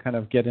know kind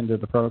of get into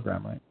the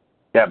program, right?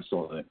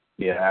 Absolutely.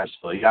 Yeah,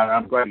 absolutely. Yeah,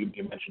 I'm glad you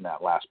mentioned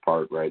that last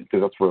part, right?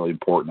 Because that's really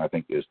important, I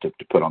think, is to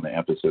put on the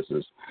emphasis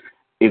is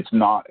it's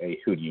not a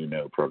who do you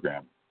know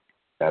program.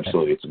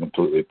 Absolutely. It's a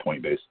completely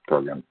point-based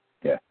program.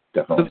 Yeah,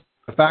 definitely.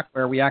 The fact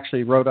where we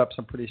actually wrote up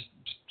some pretty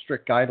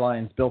strict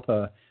guidelines, built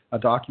a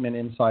document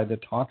inside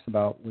that talks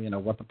about,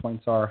 what the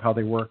points are, how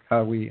they work,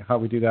 how we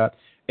do that.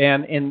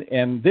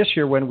 And this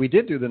year when we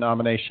did do the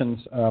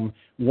nominations,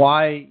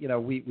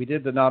 we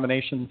did the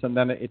nominations and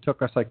then it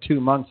took us like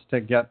 2 months to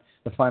get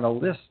the final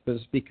list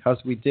is because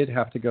we did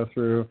have to go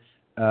through.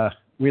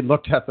 We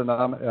looked at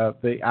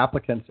the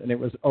applicants, and it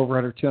was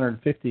over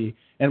 250.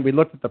 And we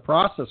looked at the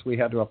process we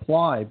had to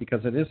apply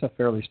because it is a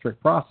fairly strict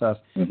process.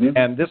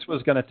 And this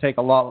was going to take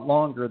a lot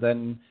longer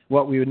than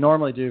what we would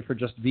normally do for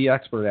just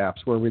vExpert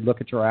apps, where we look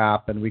at your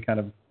app and we kind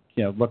of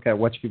look at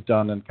what you've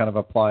done and kind of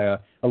apply a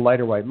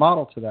lighter weight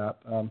model to that.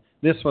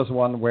 This was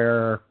one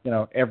where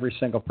every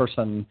single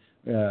person.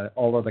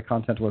 All of the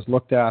content was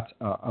looked at,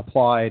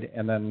 applied,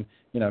 and then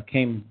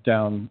came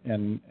down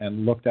and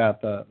looked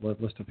at the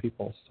list of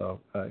people.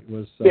 So it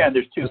was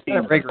there's two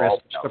teams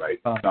involved now,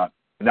 right?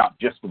 Not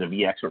just for the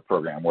vExpert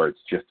program where it's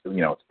just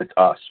it's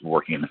us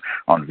working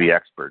on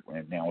vExpert,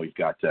 and now we've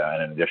got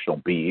an additional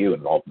BU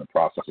involved in the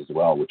process as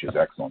well, which is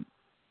excellent.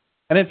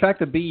 And in fact,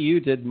 the BU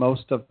did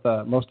most of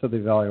the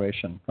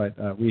evaluation, right?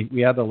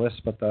 We had the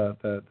list, but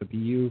the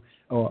BU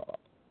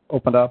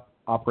opened up,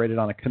 operated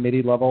on a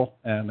committee level,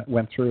 and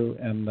went through,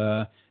 and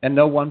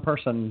no one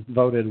person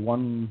voted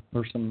one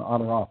person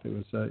on or off. It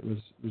was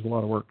a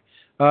lot of work.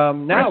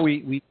 Now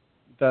we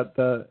have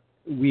the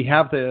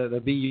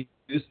BUs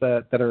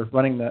that are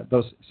running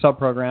those sub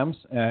programs,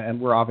 and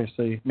we're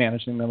obviously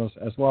managing them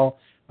as well.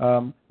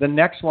 The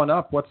next one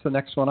up. What's the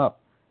next one up?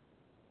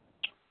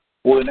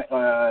 Well,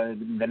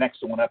 the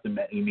next one up.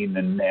 You mean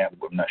I'm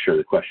not sure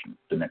the question.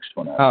 The next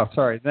one up. Oh,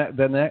 sorry.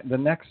 The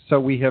next. So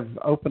we have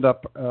opened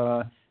up.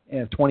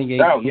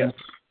 28. Oh, yes.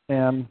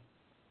 And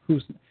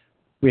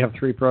we have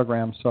 3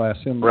 programs, so I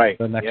assume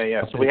the next.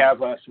 Yeah. So we have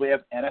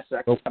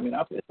NSX coming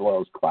up as well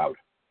as Cloud.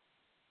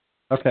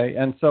 Okay,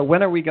 and so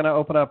when are we going to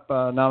open up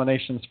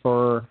nominations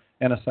for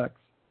NSX?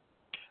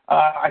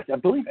 I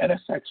believe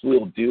NSX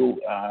will do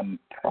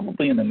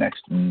probably in the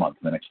next month,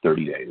 the next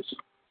 30 days.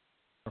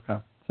 Okay,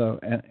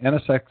 so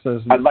NSX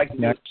is. I'd like to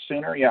do it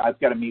sooner. Yeah, I've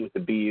got to meet with the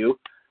BU.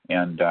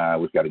 And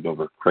we've got to go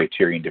over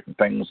criteria and different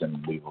things,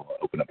 and we will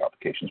open up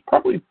applications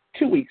probably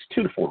 2 weeks,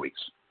 2 to 4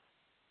 weeks.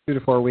 2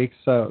 to 4 weeks.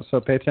 So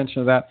pay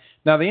attention to that.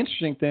 Now, the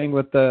interesting thing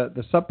with the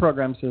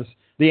subprograms is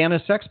the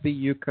NSX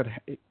BU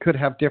could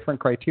have different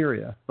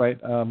criteria, right?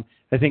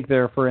 I think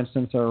there, for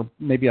instance, are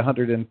maybe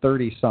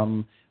 130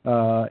 some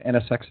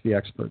NSX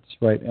vExperts,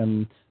 right?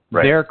 And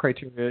their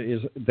criteria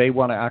is they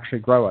want to actually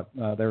grow it.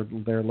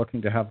 They're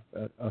looking to have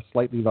a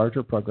slightly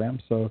larger program,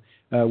 so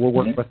we'll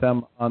work with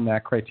them on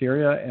that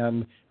criteria.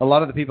 And a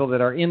lot of the people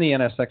that are in the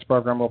NSX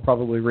program will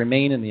probably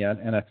remain in the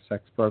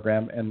NSX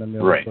program, and then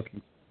they'll be looking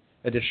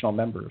for additional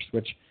members,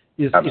 which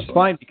is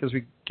fine because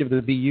we give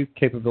the BU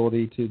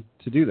capability to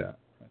do that.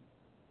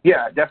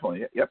 Yeah,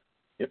 definitely. Yep.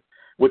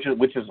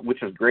 which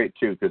is great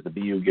too, because the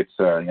BU gets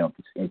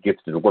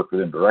gets to work with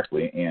them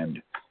directly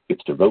and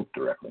gets to vote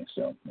directly.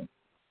 So.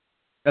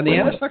 And the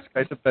NSX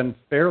guys have been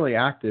fairly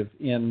active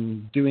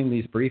in doing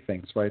these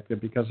briefings, right?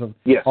 Because of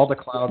all the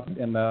cloud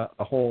and the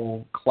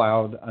whole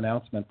cloud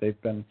announcement,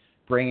 they've been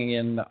bringing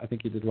in. I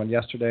think you did one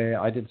yesterday.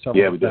 I did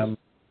several of them,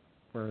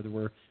 where they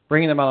were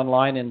bringing them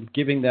online and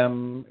giving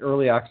them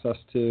early access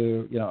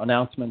to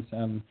announcements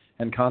and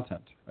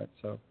content, right?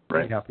 So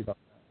really happy about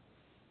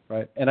that,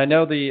 right? And I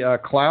know the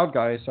cloud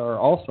guys are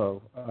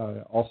also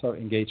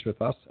engaged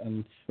with us,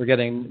 and we're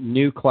getting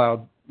new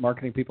cloud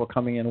marketing people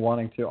coming in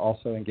wanting to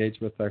also engage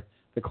with the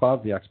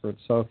cloud vExpert.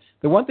 So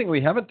the one thing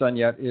we haven't done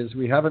yet is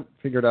we haven't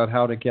figured out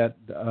how to get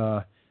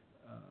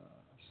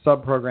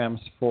sub-programs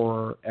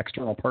for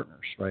external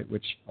partners, right,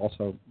 which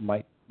also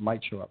might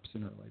show up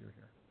sooner or later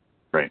here.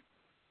 Right.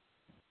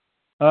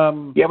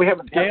 We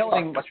haven't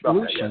scaling much about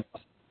solutions.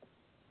 That yet.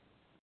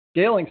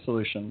 Scaling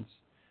solutions.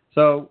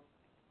 So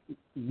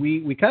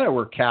we kind of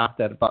were capped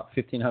at about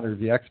 1,500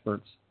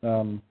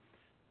 vExperts.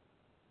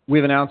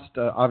 We've announced,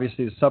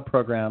 obviously, the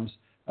sub-programs.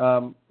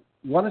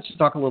 Why don't you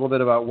talk a little bit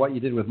about what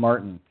you did with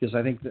Martin? Because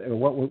I think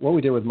what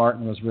we did with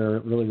Martin was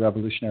really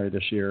revolutionary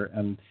this year.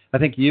 And I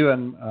think you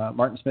and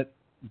Martin Smith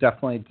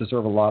definitely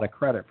deserve a lot of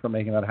credit for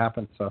making that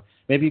happen. So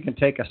maybe you can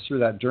take us through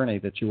that journey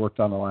that you worked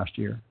on the last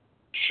year.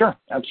 Sure,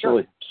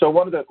 absolutely. So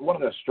one of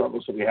the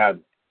struggles that we had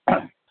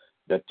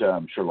that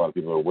I'm sure a lot of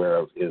people are aware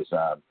of is,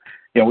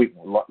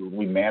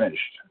 we managed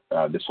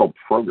this whole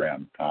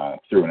program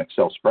through an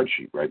Excel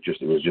spreadsheet, right?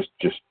 It was just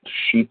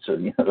sheets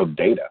of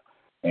data.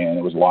 And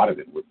it was a lot of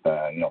it with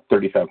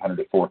 3,500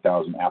 to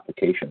 4,000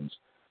 applications,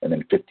 and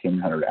then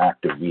 1,500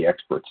 active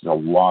vExperts. It's a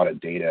lot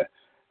of data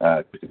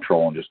to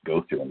control and just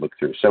go through and look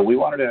through. So we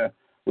wanted to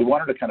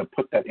kind of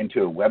put that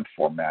into a web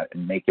format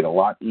and make it a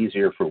lot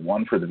easier for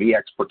the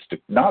vExperts to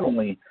not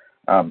only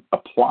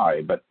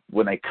apply, but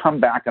when they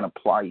come back and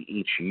apply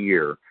each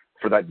year,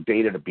 for that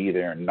data to be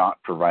there and not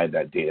provide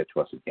that data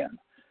to us again.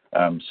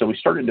 So we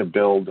started to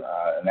build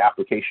an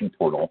application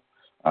portal.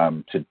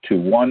 To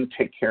one,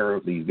 take care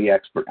of the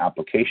vExpert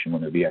application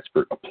when the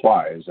vExpert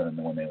applies and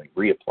then when they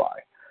reapply.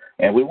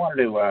 And we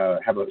wanted to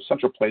have a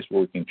central place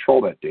where we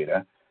control that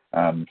data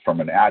from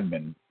an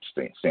admin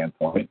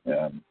standpoint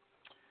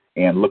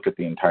and look at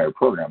the entire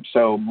program.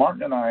 So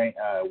Martin and I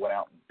went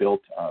out and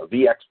built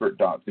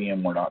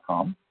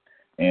vExpert.vmware.com,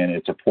 and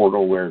it's a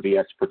portal where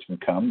vExperts can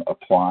come,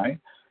 apply,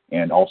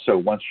 and also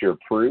once you're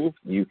approved,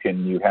 you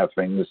have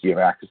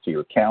access to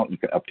your account, you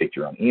can update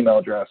your own email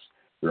address,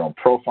 your own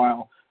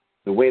profile.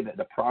 The way that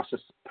the process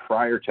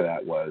prior to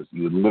that was,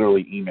 you would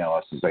literally email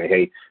us and say,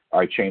 hey,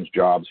 I changed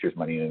jobs, here's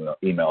my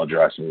email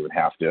address, and we would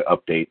have to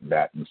update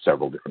that in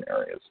several different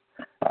areas.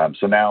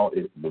 So now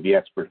the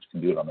vExperts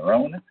can do it on their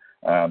own.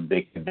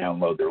 They can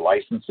download their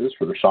licenses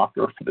for their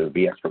software for the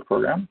vExpert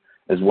program,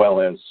 as well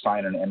as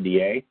sign an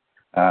NDA.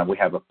 We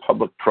have a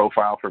public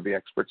profile for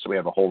vExperts, so we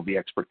have a whole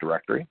vExpert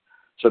directory.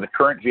 So the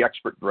current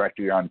vExpert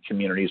directory on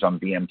communities on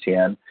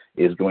VMTN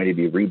is going to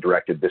be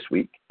redirected this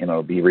week, and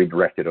it'll be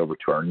redirected over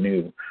to our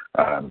new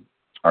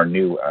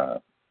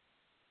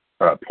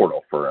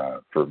portal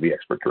for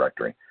vExpert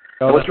directory.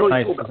 Oh, that's really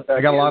nice. Cool. I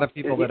got a lot of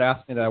people that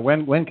ask me that.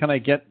 When can I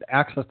get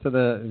access to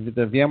the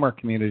VMware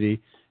community?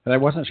 And I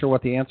wasn't sure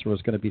what the answer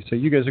was going to be. So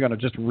you guys are going to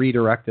just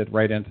redirect it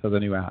right into the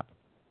new app.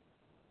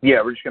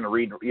 Yeah, we're just going to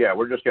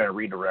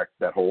redirect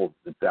that whole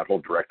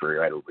directory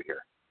right over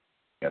here.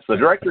 Yeah, so the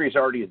directory is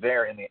already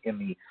there in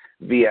the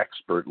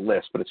vExpert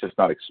list, but it's just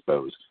not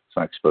exposed. It's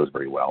not exposed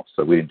very well,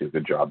 so we didn't do a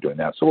good job doing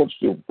that. So we'll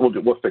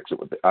fix it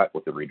with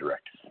the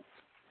redirect.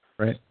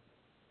 Right.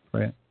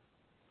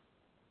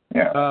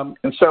 Yeah.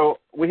 And so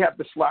we have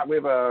the Slack. We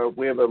have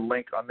a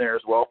link on there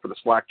as well for the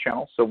Slack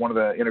channel. So one of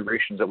the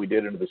integrations that we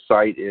did into the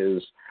site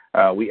is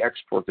we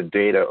export the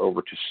data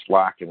over to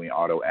Slack, and we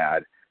auto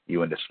add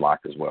you into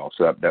Slack as well.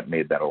 So that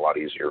made that a lot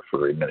easier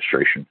for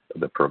administration of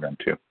the program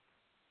too.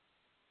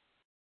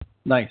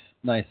 Nice.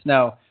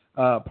 Now,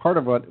 part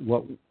of what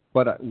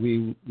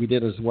we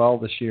did as well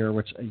this year,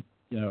 which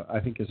I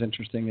think is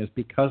interesting, is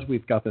because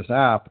we've got this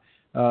app,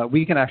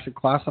 we can actually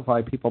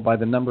classify people by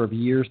the number of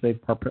years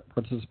they've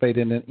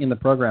participated in the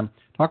program.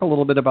 Talk a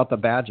little bit about the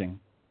badging.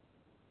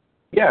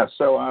 Yeah,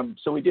 so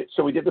we did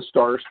the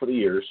stars for the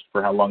years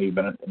for how long you've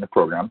been in the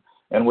program,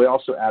 and we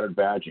also added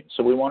badging.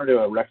 So we wanted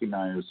to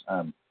recognize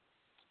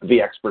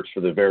vExperts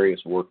for the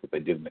various work that they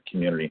did in the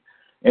community.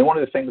 And one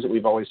of the things that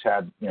we've always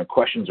had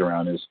questions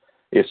around is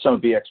some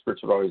of the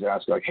vExperts would always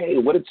ask, like, hey,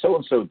 what did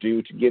so-and-so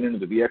do to get into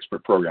the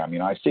vExpert program?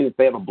 I see that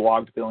they have a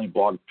blog, but they only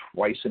blog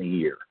twice in a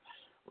year,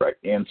 right?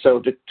 And so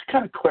to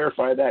kind of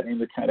clarify that and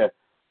to kind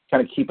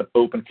of keep an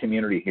open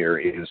community here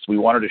is we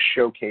wanted to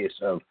showcase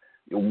of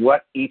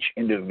what each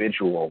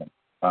individual,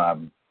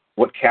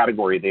 what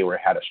category they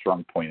had a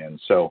strong point in.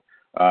 So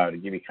to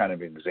give you kind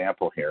of an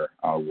example here,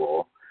 I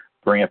will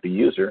bring up the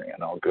user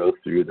and I'll go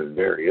through the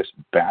various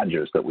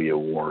badges that we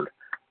award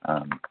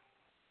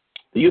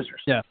the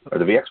users, or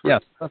the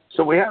vExperts. Yes.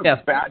 So we have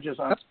badges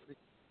on. That's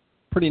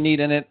pretty neat.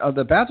 And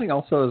the badging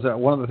also is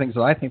one of the things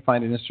that I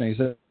find interesting is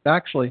that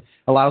actually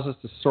allows us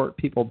to sort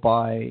people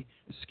by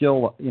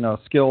skills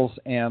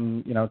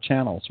and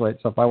channels, right?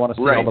 So if I want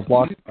to see all the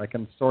blogs, I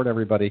can sort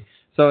everybody.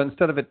 So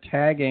instead of it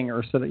tagging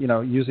or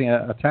using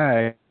a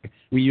tag,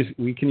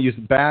 we can use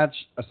badge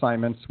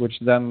assignments, which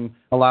then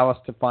allow us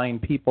to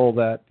find people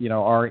that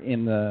are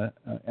in the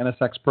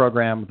NSX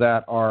program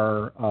that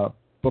are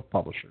book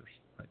publishers.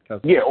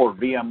 Right? Or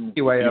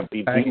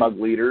VMUG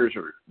leaders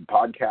or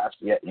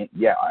podcasts.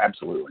 Yeah,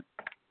 absolutely.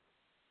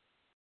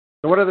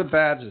 So what are the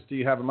badges? Do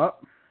you have them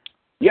up?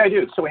 Yeah, I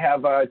do. So we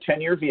have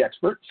 10-year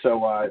vExpert.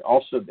 So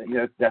also,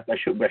 I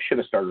should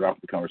have started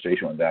off the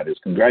conversation with that. Is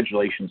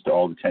congratulations to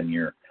all the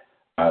 10-year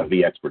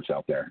vExperts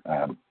out there.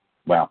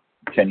 Wow,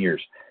 10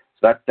 years.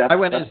 So that's I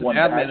went as an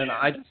admin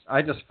badge. and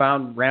I just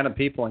found random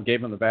people and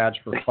gave them the badge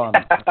for fun.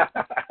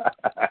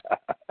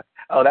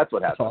 Oh, that's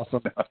what happened. That's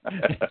awesome.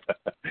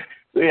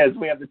 So yes,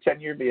 we have the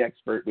 10-year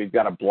vExpert. We've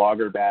got a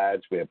blogger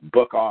badge. We have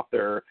book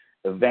author,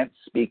 event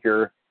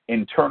speaker,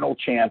 internal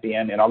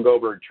champion, and I'll go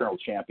over internal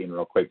champion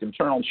real quick.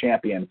 Internal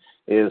champion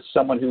is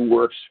someone who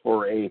works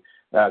for a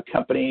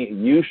company.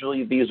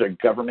 Usually these are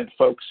government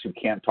folks who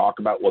can't talk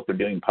about what they're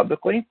doing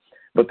publicly,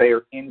 but they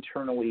are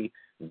internally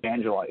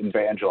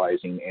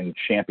evangelizing and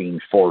championing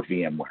for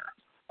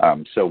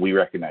VMware. So we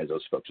recognize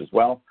those folks as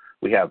well.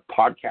 We have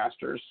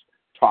podcasters,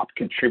 top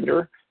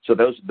contributor. So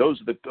those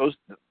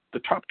the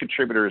top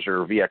contributors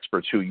are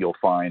vExperts who you'll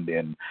find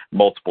in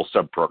multiple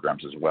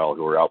sub-programs as well,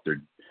 who are out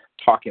there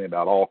talking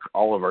about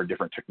all of our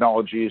different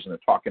technologies, and they're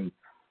talking,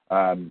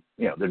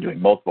 they're doing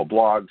multiple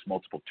blogs,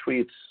 multiple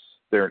tweets.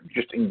 They're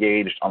just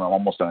engaged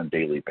almost on a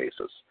daily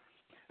basis.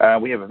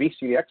 We have a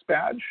VCDX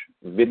badge,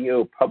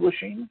 video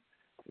publishing,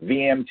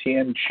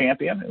 VMTN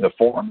champion in the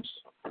forums,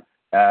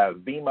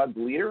 vMUG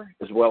leader,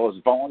 as well as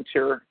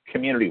volunteer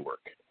community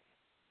work.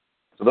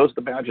 So those are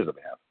the badges that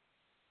we have.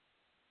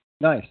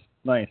 Nice.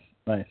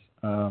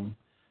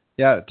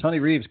 Yeah, Tony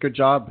Reeves, good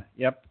job.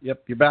 Yep,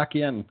 you're back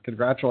in.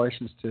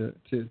 Congratulations to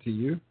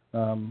you.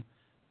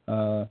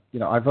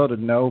 I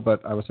voted no,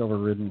 but I was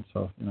overridden,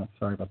 so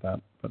sorry about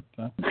that. But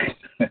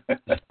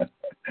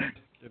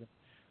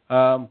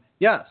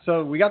yeah,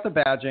 so we got the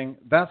badging.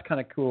 That's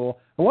kind of cool.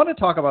 I want to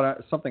talk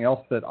about something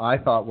else that I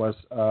thought was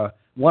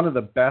one of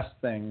the best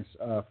things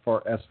as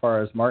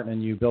far as Martin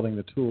and you building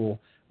the tool,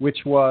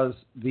 which was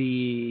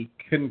the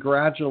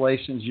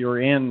congratulations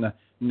you're in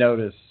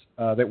notice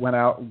that went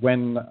out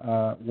when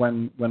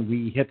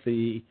we hit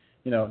the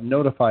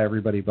notify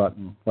everybody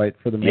button, right,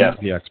 for the main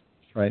vExperts,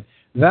 right?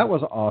 That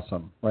was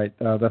awesome, right?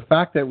 The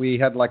fact that we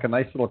had like a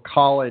nice little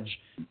college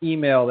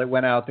email that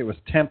went out that was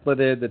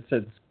templated that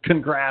said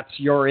congrats,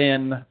 you're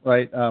in,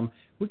 right?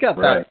 We got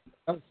that.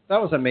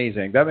 That was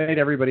amazing. That made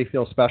everybody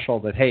feel special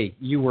that, hey,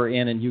 you were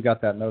in and you got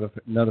that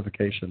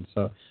notification.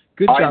 So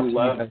good job. I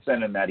love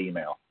sending that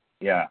email.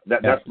 Yeah,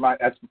 that's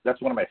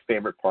one of my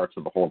favorite parts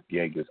of the whole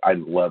gig is I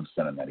love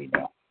sending that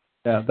email.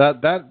 Yeah,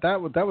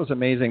 that was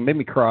amazing. Made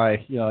me cry.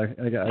 I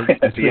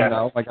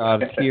oh my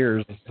God,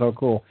 tears. It's so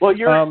cool. Well,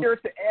 you're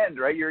at the end,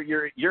 right? You're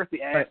at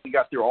the end. Right. You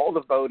got through all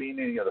the voting,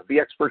 and the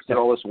vExperts did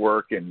all this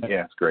work, and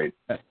it's great.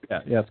 Yeah,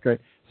 it's great.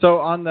 So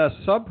on the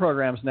sub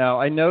programs now,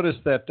 I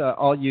noticed that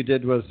all you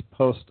did was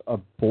post a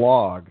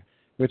blog,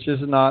 which is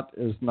not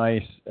as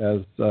nice as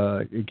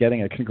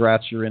getting a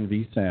congrats you're in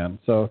vSAN.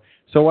 So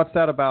what's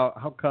that about?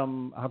 How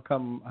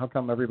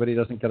come everybody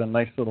doesn't get a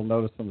nice little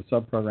notice on the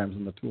sub programs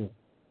in the tool?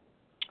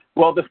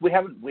 Well, we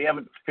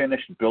haven't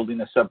finished building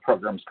the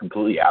sub-programs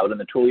completely out in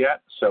the tool yet.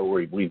 So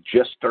we've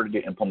just started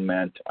to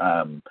implement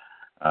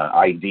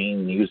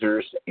IDing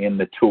users in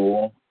the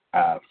tool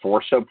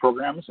for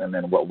sub-programs, and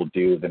then what we'll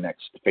do the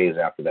next phase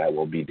after that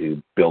will be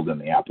to build in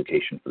the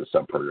application for the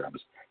sub-programs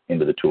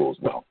into the tool as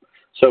well.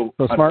 So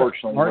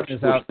unfortunately, Martin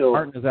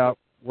is out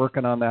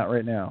working on that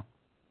right now.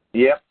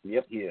 Yep,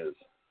 he is.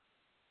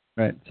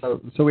 Right.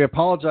 So we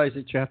apologize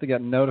that you have to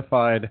get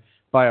notified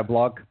by a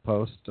blog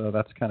post.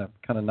 That's kind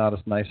of not as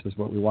nice as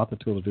what we want the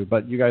tool to do.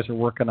 But you guys are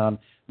working on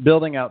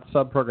building out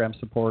sub-program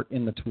support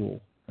in the tool,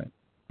 right?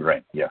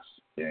 Right. Yes.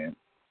 Yeah.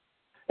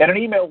 And an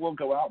email will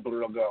go out, but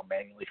it'll go out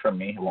manually from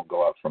me. It won't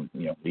go out from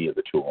via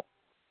the tool.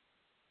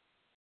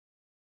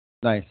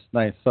 Nice.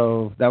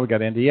 So now we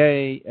got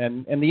NDA,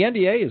 and the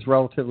NDA is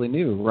relatively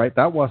new, right?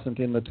 That wasn't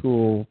in the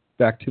tool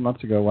back 2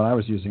 months ago when I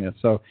was using it.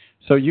 So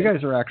you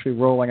guys are actually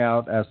rolling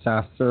out as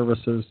SaaS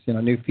services,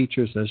 new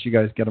features as you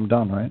guys get them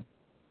done, right?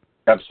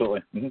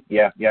 Absolutely. Mm-hmm.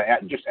 Yeah.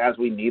 Just as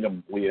we need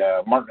them,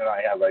 Martin and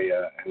I have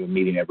a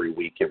meeting every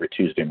week. Every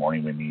Tuesday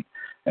morning we meet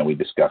and we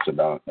discuss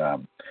about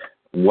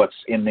what's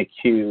in the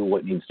queue,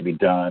 what needs to be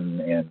done,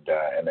 and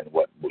then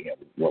what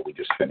we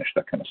just finished,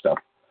 that kind of stuff.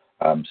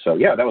 So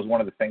that was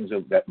one of the things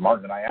that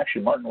Martin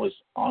was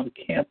on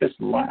campus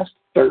last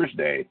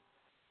Thursday,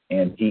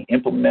 and he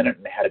implemented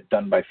and had it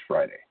done by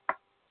Friday.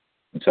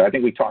 And so I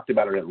think we talked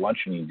about it at lunch,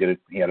 and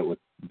he had it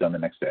done the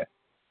next day.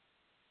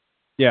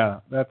 Yeah,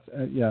 that's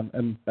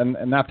and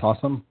that's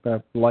awesome.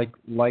 Like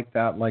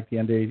the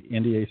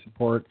NDA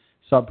support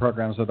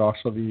sub-programs would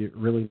also be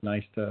really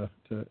nice to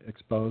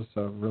expose.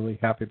 So really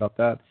happy about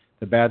that.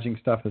 The badging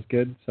stuff is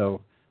good.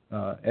 So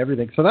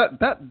everything. So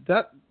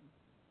that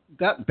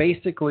that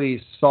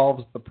basically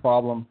solves the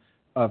problem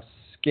of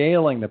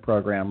scaling the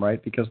program,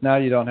 right? Because now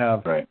you don't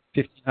have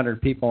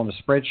 1,500 people in a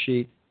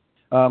spreadsheet.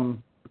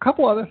 A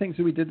couple other things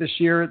that we did this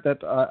year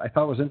that I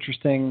thought was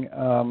interesting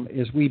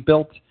is we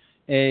built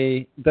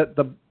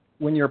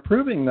when you're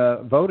approving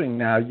the voting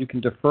now, you can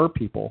defer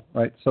people,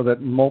 right, so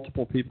that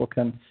multiple people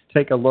can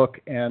take a look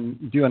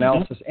and do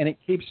analysis, and it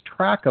keeps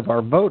track of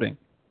our voting.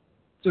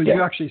 So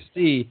you actually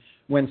see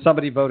when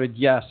somebody voted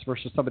yes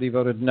versus somebody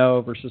voted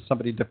no versus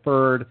somebody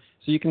deferred.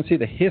 So you can see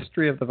the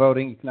history of the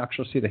voting. You can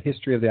actually see the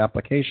history of the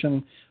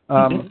application.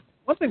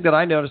 One thing that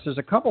I noticed is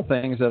a couple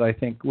things that I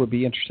think would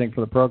be interesting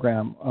for the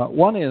program.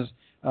 One is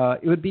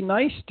it would be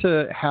nice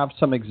to have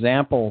some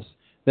examples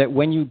that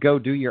when you go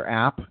do your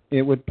app,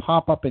 it would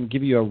pop up and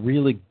give you a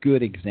really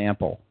good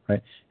example,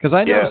 right? Because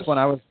I noticed when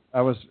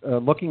I was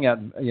looking at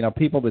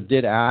people that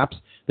did apps,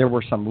 there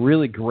were some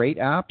really great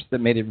apps that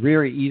made it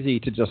very easy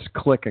to just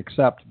click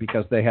accept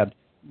because they had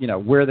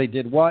where they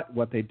did what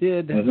they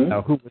did, who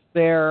was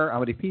there, how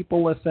many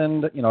people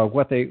listened,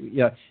 what they,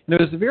 and it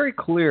was very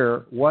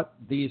clear what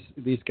these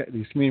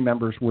community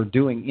members were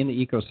doing in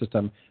the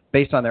ecosystem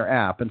based on their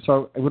app. And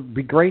so it would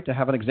be great to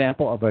have an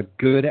example of a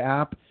good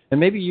app, and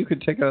maybe you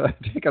could take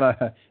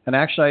an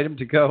action item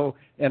to go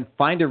and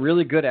find a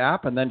really good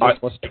app, and then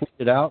just let's tweet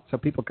it out so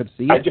people could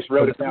see it. I just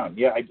wrote it down.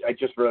 Yeah, I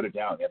just wrote it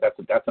down. Yeah,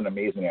 that's an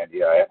amazing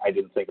idea. I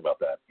didn't think about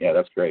that. Yeah,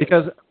 that's great.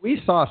 Because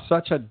we saw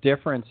such a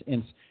difference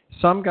in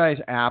some guys'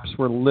 apps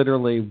were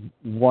literally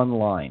one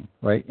line,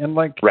 right? And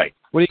what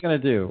are you going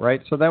to do,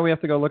 right? So then we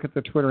have to go look at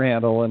their Twitter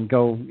handle and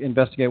go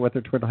investigate what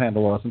their Twitter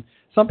handle was. And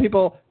some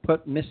people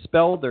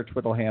misspelled their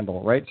Twitter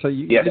handle, right? So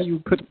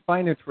you couldn't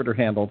find their Twitter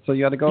handle. So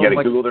you had to go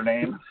Google their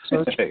name. See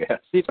if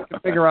you can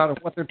figure out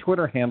what their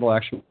Twitter handle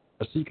actually was.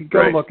 So you could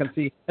go look and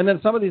see. And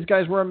then some of these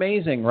guys were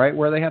amazing, right,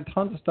 where they had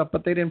tons of stuff,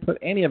 but they didn't put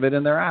any of it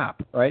in their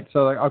app, right?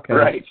 So,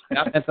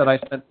 that meant that I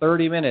spent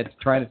 30 minutes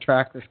trying to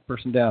track this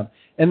person down.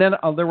 And then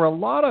there were a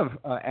lot of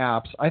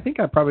apps. I think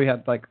I probably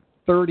had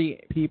 30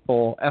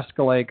 people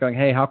escalate going,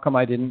 hey, how come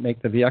I didn't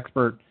make the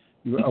vExpert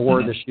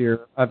award this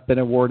year? I've been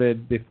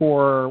awarded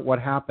before. What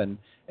happened?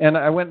 And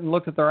I went and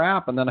looked at their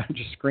app, and then I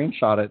just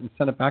screenshot it and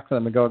sent it back to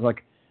them and go,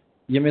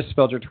 you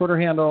misspelled your Twitter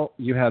handle,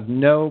 you had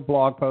no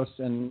blog posts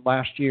in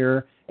last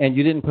year, and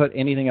you didn't put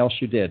anything else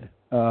you did.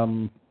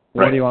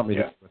 What do you want me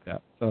to do with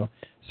that?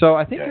 So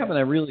I think having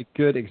a really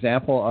good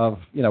example of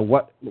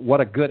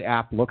what a good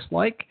app looks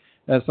like,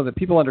 so that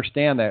people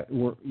understand that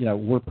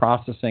we're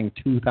processing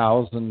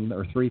 2,000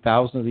 or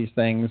 3,000 of these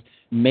things,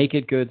 make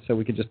it good so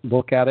we can just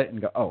look at it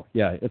and go, oh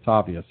yeah, it's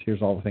obvious.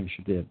 Here's all the things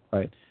you did,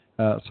 right?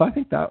 So I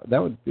think that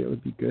would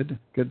be good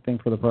thing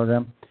for the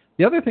program.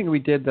 The other thing we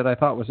did that I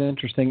thought was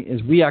interesting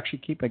is we actually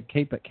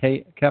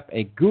kept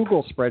a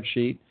Google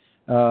spreadsheet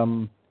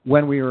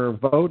when we were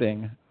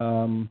voting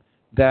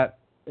that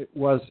it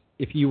was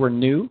if you were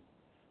new,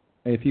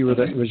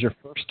 it was your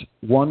first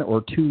 1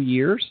 or 2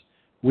 years,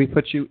 we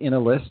put you in a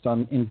list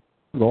in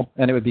Google,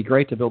 and it would be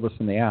great to build this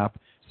in the app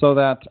so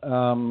that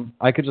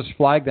I could just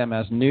flag them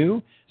as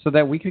new so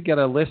that we could get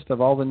a list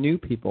of all the new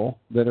people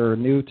that are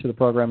new to the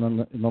program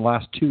in the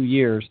last 2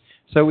 years,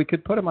 so we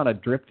could put them on a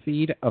drip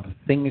feed of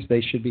things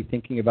they should be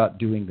thinking about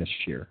doing this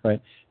year,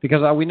 right?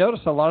 Because we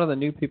noticed a lot of the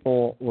new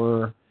people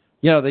were,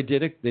 they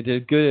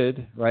did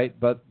good, right?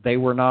 But they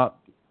were not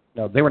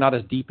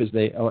as deep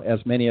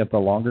as many of the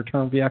longer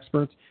term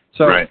vExperts.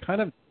 So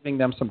kind of giving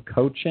them some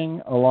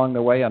coaching along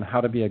the way on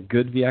how to be a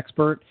good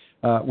vExpert,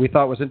 we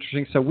thought was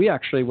interesting. So we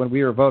actually, when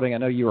we were voting, I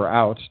know you were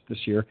out this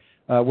year.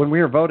 When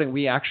we were voting,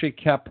 we actually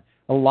kept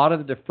a lot of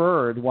the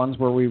deferred ones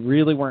where we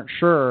really weren't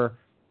sure.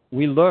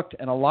 We looked,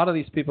 and a lot of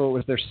these people, it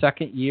was their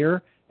second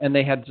year, and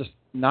they had just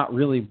not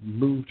really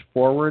moved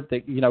forward.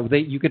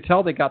 You could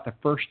tell they got the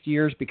first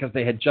years because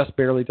they had just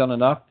barely done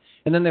enough.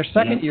 And then their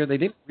second year, they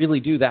didn't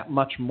really do that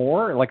much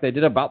more. They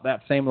did about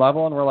that same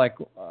level, and we're like,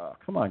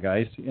 come on,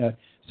 guys.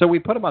 So we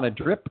put them on a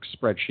drip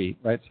spreadsheet,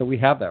 right? So we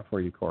have that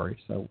for you, Corey.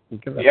 So we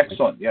give that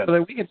excellent, yeah. So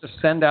that we can just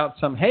send out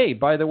some, hey,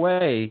 by the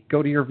way,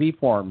 go to your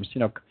vForums,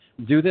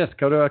 do this,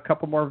 go to a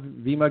couple more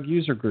vMug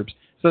user groups,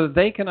 so that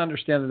they can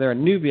understand that they're a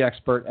new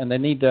vExpert and they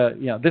need to,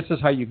 this is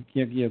how you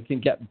can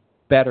get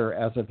better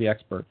as a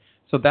vExpert.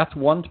 So that's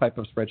one type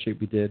of spreadsheet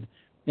we did,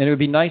 and it would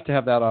be nice to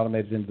have that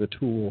automated into the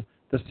tool.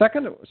 The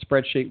second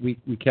spreadsheet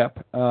we kept,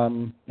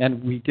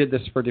 and we did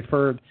this for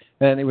deferred,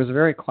 and it was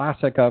very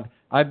classic of,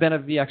 I've been a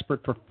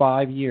vExpert for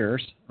 5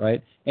 years,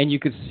 right? And you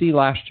could see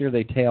last year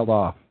they tailed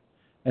off.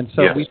 And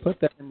so we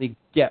put that in the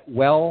Get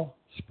Well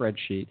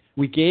spreadsheet.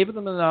 We gave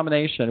them the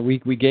nomination.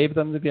 We gave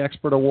them the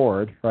vExpert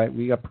award, right?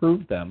 We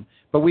approved them.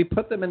 But we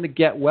put them in the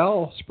Get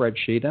Well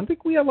spreadsheet. And I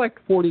think we have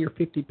 40 or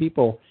 50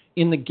 people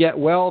in the Get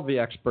Well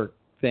vExpert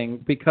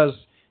thing, because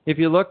if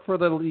you look for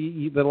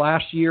the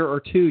last year or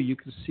two, you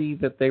can see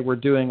that they were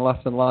doing less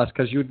and less,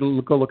 because you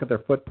go look at their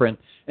footprint.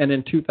 And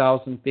in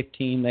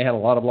 2015, they had a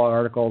lot of blog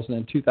articles, and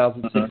in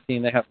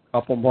 2016, they have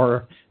a couple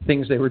more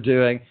things they were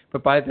doing.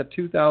 But by the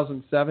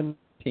 2017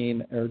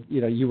 team, or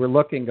you were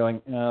looking,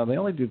 going, they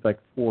only do like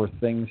 4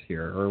 things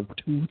here, or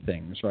 2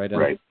 things, right?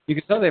 And you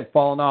could tell they've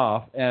fallen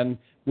off, and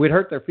we'd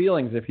hurt their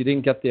feelings if you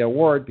didn't get the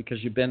award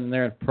because you've been in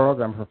their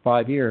program for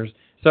 5 years.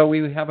 So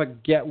we have a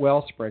get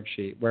well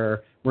spreadsheet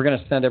where we're going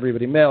to send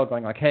everybody mail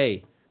going like,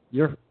 hey,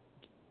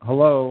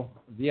 hello,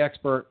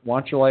 vExpert,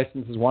 want your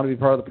licenses, want to be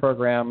part of the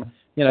program,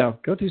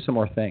 go do some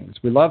more things.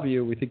 We love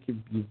you. We think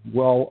you've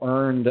well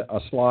earned a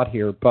slot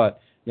here,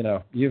 but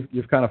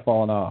you've kind of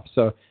fallen off.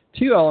 So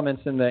 2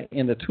 elements in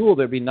the tool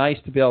that'd be nice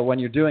to be able, when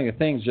you're doing the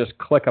things, just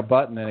click a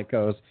button and it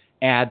goes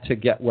add to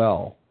get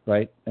well,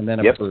 right, and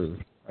then approve,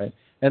 right,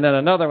 and then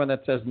another one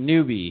that says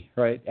newbie,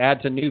 right,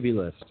 add to newbie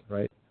list,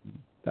 right.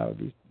 That'd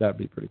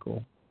be pretty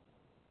cool.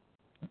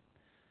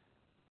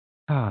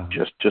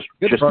 Just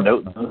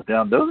note those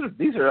down.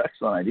 These are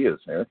excellent ideas,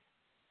 Eric.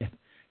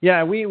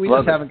 Yeah, we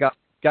just haven't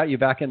got you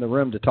back in the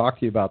room to talk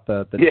to you about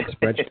the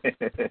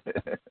spreadsheet.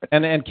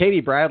 And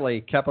Katie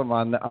Bradley kept them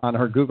on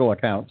her Google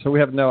account, so we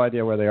have no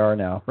idea where they are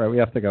now. Right? We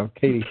have to go.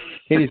 Katie's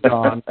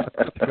gone. We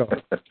have to go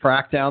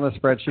track down the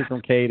spreadsheet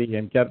from Katie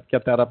and get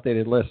that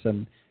updated list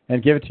and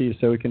give it to you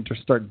so we can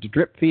just start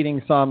drip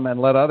feeding some and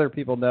let other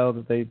people know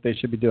that they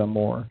should be doing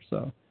more.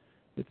 So,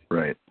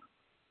 right.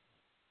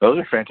 Those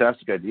are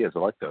fantastic ideas. I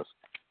like those.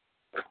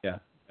 Yeah.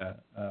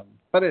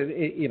 But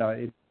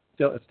it's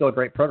still a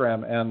great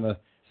program, and the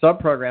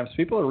sub-programs,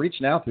 people are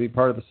reaching out to be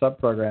part of the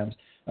sub-programs.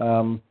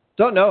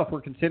 Don't know if we're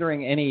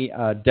considering any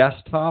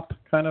desktop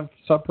kind of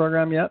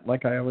sub-program yet.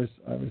 Like I always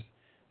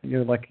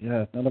figure,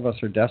 none of us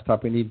are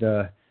desktop. We need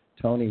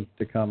Tony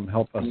to come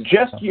help us.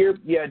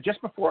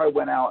 Just before I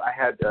went out, I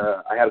had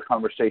a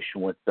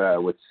conversation with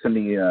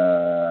Cindy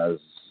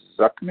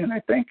Zuckman, I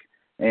think,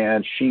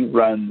 and she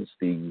runs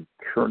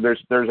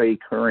there's a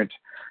current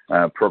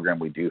program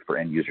we do for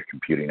end user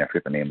computing. I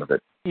forget the name of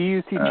it.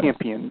 EUC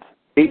Champions.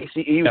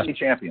 EUC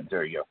Champions.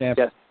 There you go.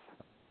 Yes.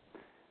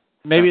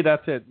 Maybe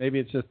that's it. Maybe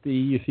it's just the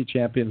EUC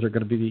Champions are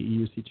going to be the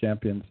EUC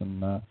Champions,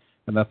 and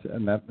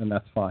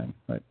that's fine,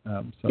 right?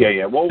 Well,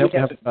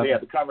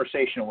 the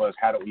conversation was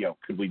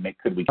could we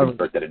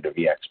convert that into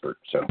vExpert?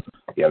 So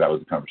that was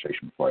the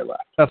conversation before I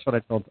left. That's what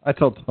I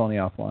told Tony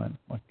offline.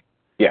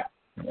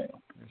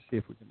 See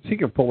if we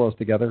can pull those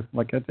together.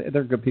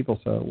 They're good people,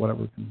 so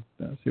whatever we can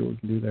see what we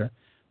can do there.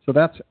 So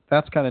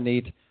that's kind of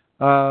neat.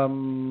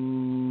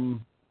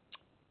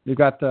 We've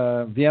got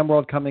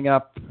VMworld coming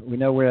up. We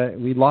know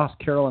we lost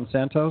Carolyn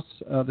Santos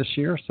this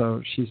year,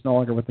 so she's no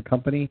longer with the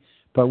company.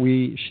 But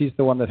she's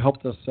the one that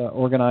helped us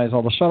organize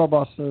all the shuttle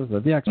buses, the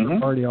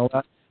vExpert party, all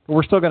that. But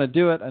we're still going to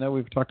do it. I know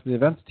we've talked to the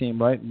events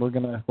team, right? We're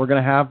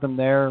gonna have them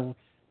there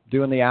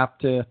doing the app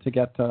to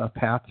get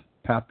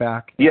Pat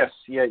back. Yes,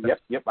 yep.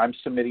 I'm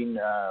submitting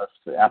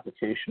the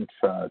application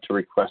to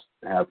request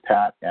to have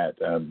Pat at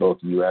both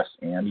U.S.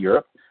 and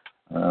Europe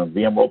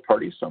VMworld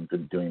parties. So I'm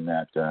doing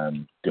that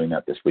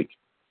this week.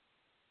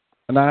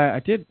 And I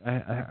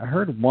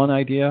heard one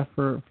idea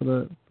for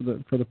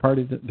the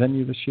party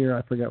venue this year.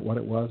 I forget what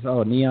it was.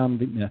 Oh,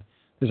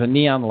 there's a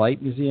neon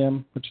light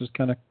museum, which is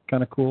kind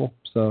of cool.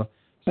 So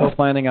still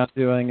planning on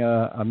doing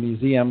a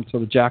museum. So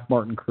the Jack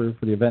Martin crew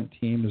for the event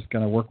team is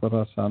going to work with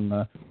us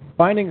on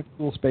finding a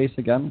cool space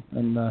again.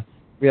 And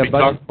we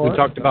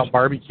talked about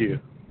barbecue.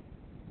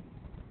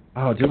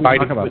 Oh, did we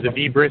talk about the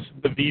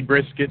V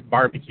brisket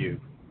barbecue?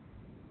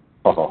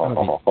 That's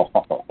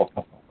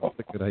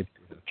a good idea.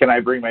 Can I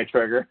bring my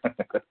trigger?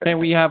 Can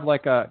we have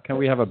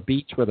a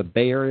beach with a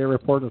Bay Area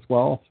report as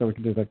well, so we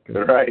can do that?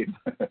 Right.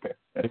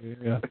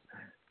 Yeah.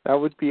 That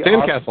would be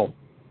sandcastle. Awesome.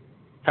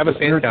 Have a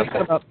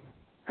sandcastle.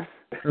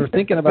 We're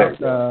thinking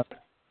about. All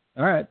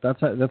right,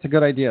 that's a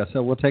good idea.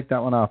 So we'll take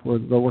that one off.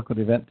 We'll work with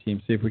the event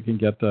team, see if we can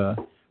get a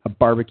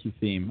barbecue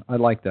theme. I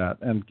like that,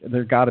 and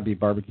there got to be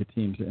barbecue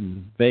teams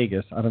in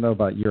Vegas. I don't know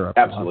about Europe.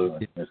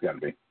 Absolutely, there's got to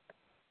be.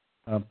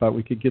 But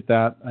we could get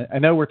that. I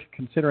know we're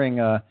considering.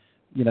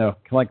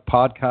 Like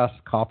podcast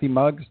coffee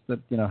mugs that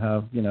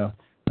have good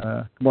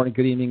morning,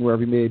 good evening,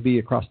 wherever you may be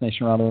across the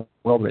nation, around the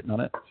world written on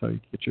it. So you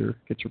get your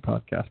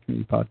podcast,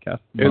 community podcast.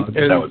 And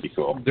that would be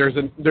cool. There's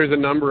a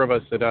number of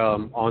us that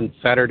on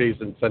Saturdays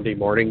and Sunday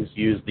mornings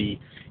use the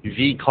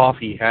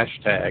vCoffee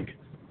hashtag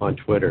on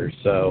Twitter.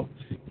 So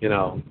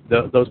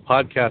those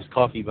podcast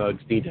coffee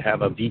mugs need to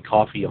have a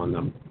vCoffee on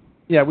them.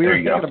 Yeah, we were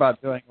thinking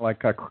about doing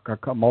like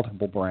a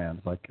multiple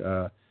brands, like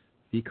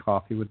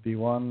vCoffee would be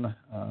one.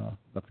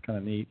 That's kind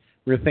of neat.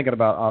 We were thinking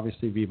about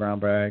obviously V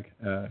Brown Bag,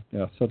 so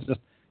it's just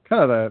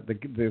kind of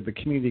the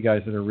community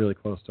guys that are really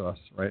close to us,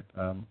 right?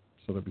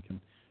 So that we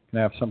can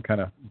have some kind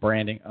of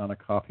branding on a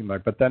coffee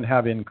mug, but then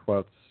have in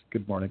quotes,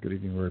 "Good morning, good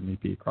evening, wherever it may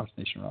be across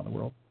the nation, around the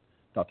world." ...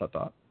 Right?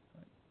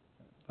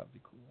 That'd be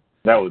cool.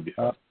 That would be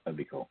fun. That'd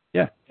be cool.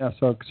 Yeah.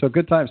 So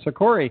good times. So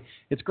Corey,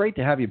 it's great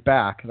to have you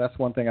back. That's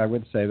one thing I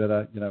would say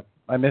that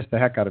I missed the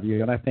heck out of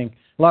you, and I think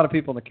a lot of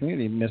people in the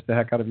community missed the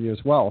heck out of you as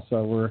well.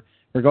 So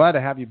we're glad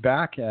to have you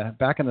back in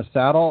the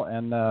saddle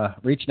and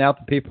reaching out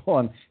to people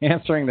and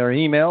answering their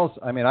emails.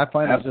 I mean, I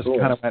find it just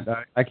kind of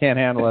I can't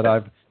handle it.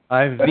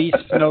 I've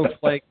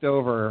snowflaked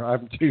over.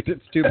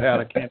 It's too bad.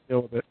 I can't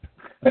deal with it.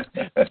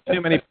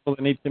 Too many people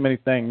that need too many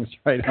things,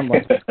 right? I'm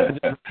like,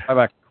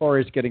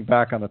 Corey's getting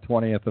back on the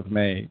 20th of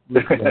May.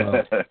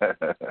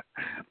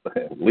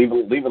 Leave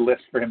a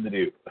list for him to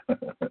do.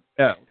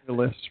 Yeah, a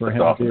list for That's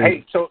him awesome. to do.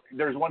 Hey, so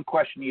there's one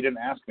question you didn't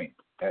ask me,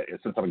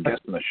 since I'm a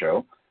guest on the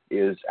show,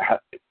 is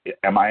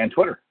am I on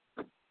Twitter?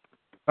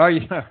 Oh,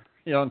 yeah.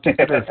 You're on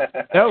Twitter.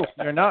 No,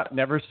 you're not.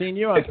 Never seen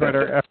you on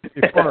Twitter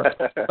before.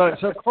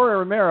 So Corey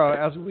Romero,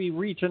 as we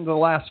reach into the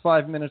last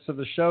 5 minutes of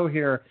the show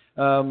here,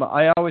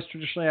 I always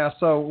traditionally ask,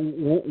 so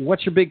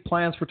what's your big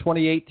plans for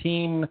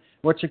 2018?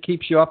 What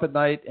keeps you up at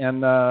night?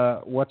 And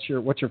what's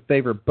your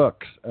favorite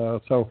books?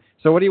 So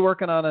what are you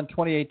working on in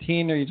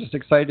 2018? Are you just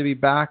excited to be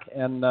back?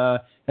 And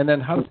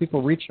then how do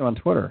people reach you on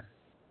Twitter?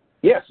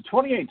 Yes,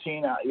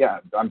 2018.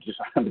 I'm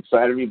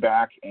excited to be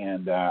back,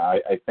 and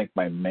I think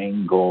my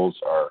main goals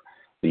are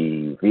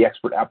the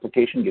vExpert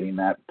application, getting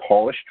that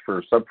polished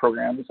for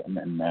subprograms, and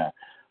then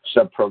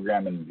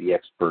subprogram and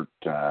vExpert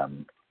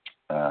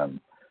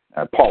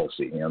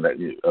policy,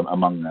 that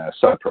among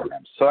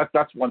subprograms. So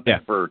that's one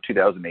thing for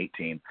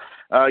 2018.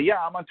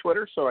 I'm on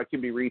Twitter, so I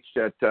can be reached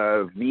at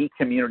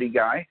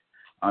vCommunityGuy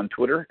on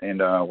Twitter,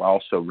 and I'll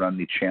also run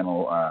the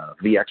channel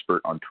vExpert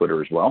on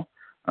Twitter as well.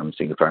 So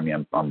you can find me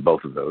on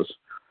both of those.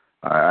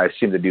 I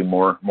seem to do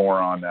more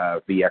on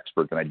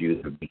vExpert than I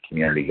do the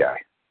vCommunityGuy.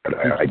 But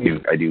I do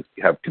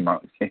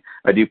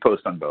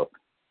post on both.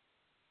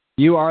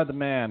 You are the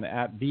man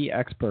at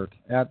vExpert.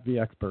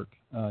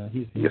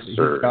 He's yes,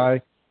 sir. The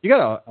guy. You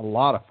got a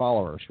lot of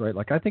followers, right?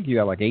 Like I think you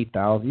got like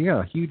 8,000. You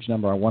got a huge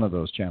number on one of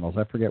those channels.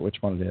 I forget which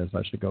one it is.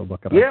 I should go look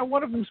it up. Yeah,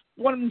 one of them's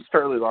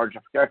fairly large. I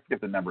forget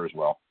the number as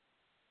well.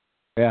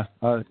 Yeah.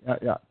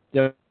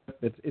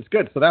 It's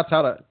good. So that's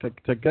how to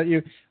get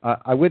you.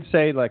 I would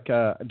say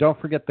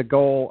don't forget the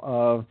goal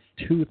of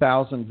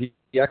 2,000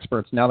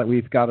 vExperts. Now that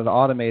we've got it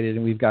automated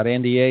and we've got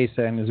NDA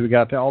saying as we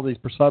got all these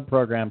sub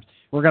programs,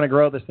 we're going to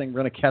grow this thing.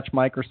 We're going to catch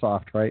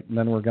Microsoft, right? And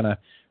then we're going to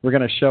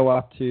show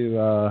up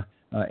to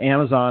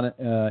Amazon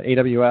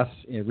AWS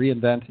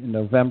reInvent in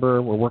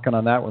November. We're working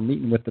on that. We're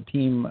meeting with the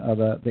team of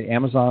the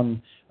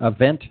Amazon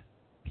event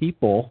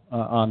people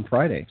on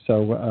Friday.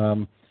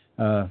 So.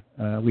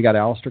 We got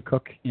Alistair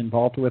Cook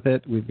involved with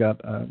it. We've got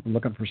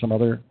looking for some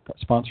other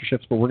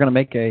sponsorships, but we're going to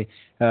make a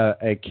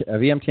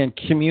VMTN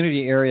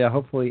community area,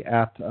 hopefully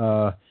at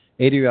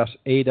AWS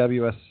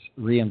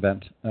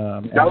reInvent.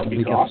 That would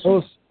be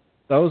awesome.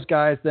 Those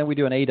guys. Then we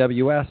do an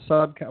AWS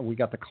sub. We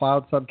got the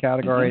cloud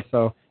subcategory. Mm-hmm.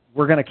 So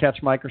we're going to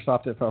catch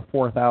Microsoft at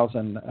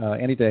 4,000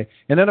 any day.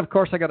 And then of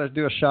course I got to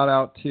do a shout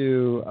out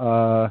to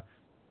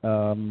who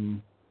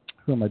am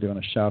I doing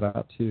a shout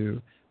out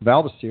to?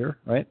 Valdecir,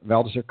 right?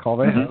 Valdecir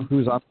Colve,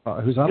 who's out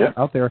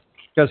there,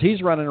 because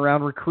he's running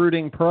around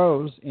recruiting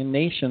pros in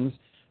nations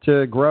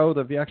to grow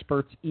the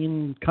vExperts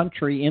in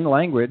country in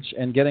language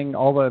and getting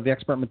all the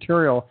vExpert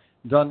material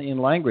done in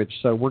language.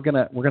 So we're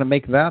gonna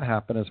make that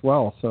happen as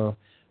well. So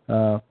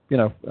by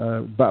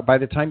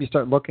the time you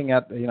start looking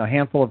at a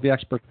handful of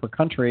vExperts per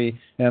country,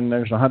 and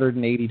there's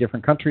 180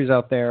 different countries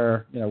out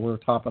there, we're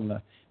topping the.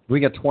 We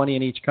get 20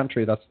 in each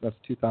country. That's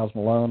 2,000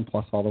 alone,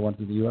 plus all the ones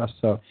in the U.S.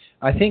 So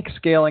I think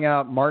scaling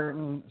out.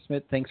 Martin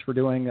Smith, thanks for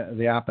doing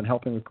the app and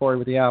helping with Corey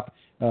with the app.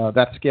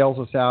 That scales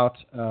us out.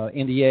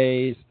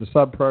 NDAs, the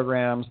sub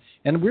programs,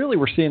 and really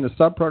we're seeing the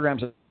sub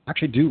programs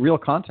actually do real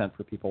content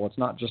for people. It's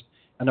not just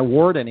an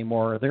award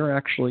anymore. They're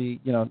actually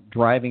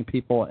driving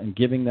people and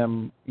giving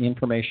them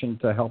information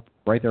to help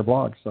write their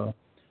blogs. So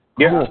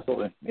yeah, cool.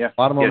 Absolutely. Yeah,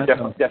 a lot of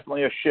momentum.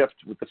 Definitely a shift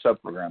with the sub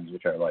programs,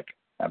 which I like.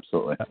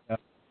 Absolutely. Yeah.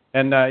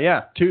 And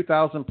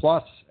 2,000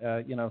 plus,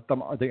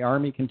 the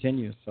Army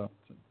continues. So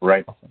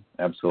right, awesome.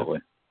 Absolutely.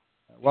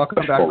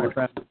 Welcome back, my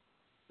friend.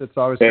 It's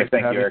always great to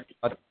have you.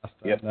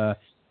 Yep.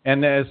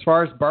 And as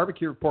far as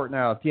barbecue report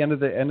now, at the end of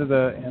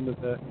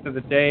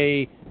the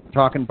day,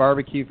 talking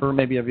barbecue for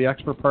maybe a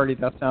vExpert party.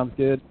 That sounds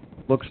good.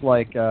 Looks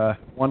like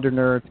Wonder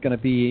Nerd's going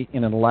to be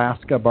in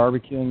Alaska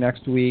barbecuing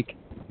next week.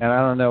 And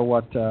I don't know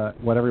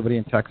what everybody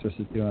in Texas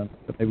is doing,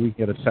 but maybe we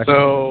can get a Texas.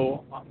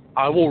 So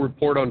I will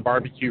report on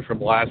barbecue from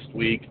last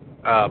week.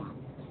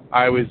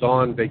 I was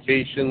on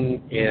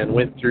vacation and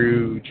went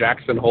through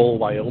Jackson Hole,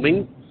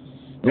 Wyoming,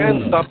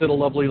 and stopped at a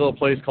lovely little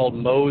place called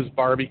Moe's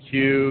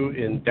Barbecue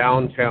in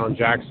downtown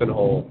Jackson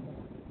Hole,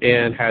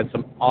 and had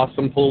some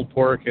awesome pulled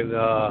pork and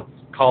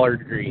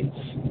collard greens.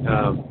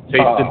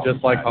 Tasted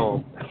just like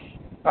home.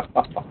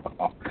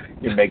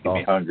 You're making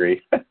me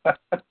hungry.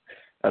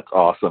 That's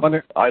awesome.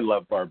 I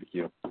love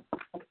barbecue.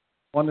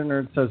 Wonder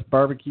Nerd says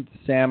barbecued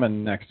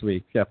salmon next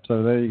week. Yep,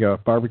 so there you go.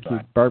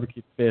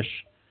 Barbecued fish.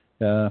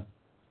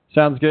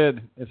 Sounds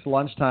good. It's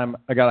lunchtime.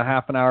 I got a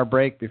half an hour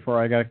break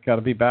before I got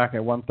to be back at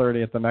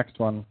 1:30 at the next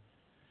one.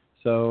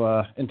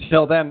 So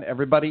until then,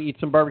 everybody eat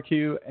some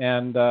barbecue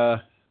and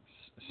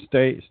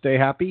stay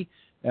happy.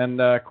 And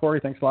Corey,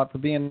 thanks a lot for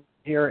being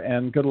here,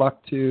 and good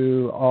luck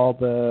to all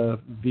the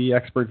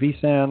vExpert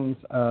vSANs.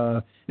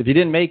 If you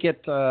didn't make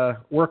it,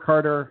 work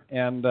harder,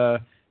 and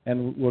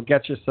we'll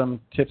get you some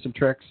tips and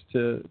tricks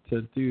to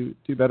do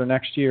better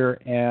next year.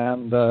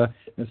 And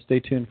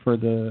stay tuned for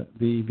the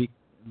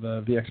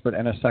vExpert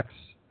NSX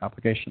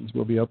applications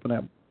will be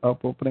opening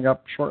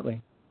up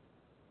shortly.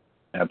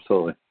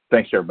 Absolutely.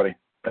 Thanks, everybody.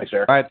 Thanks,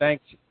 Eric. All right,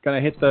 thanks.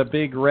 Going to hit the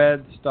big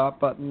red stop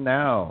button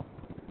now.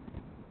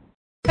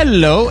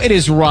 Hello, it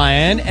is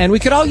Ryan, and we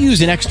could all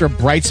use an extra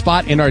bright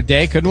spot in our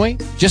day, couldn't we?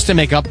 Just to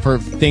make up for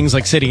things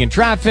like sitting in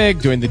traffic,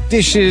 doing the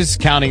dishes,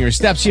 counting your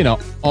steps,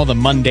 all the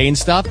mundane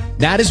stuff.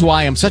 That is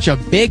why I'm such a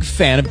big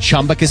fan of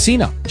Chumba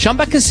Casino.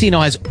 Chumba Casino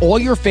has all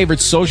your favorite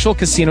social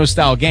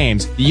casino-style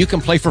games that you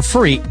can play for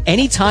free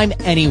anytime,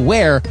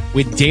 anywhere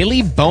with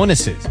daily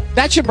bonuses.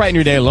 That should brighten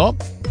your day a little.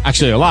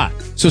 Actually, a lot.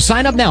 So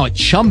sign up now at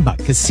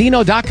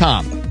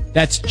ChumbaCasino.com.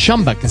 That's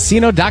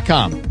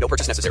ChumbaCasino.com. No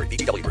purchase necessary.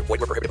 VGW Group.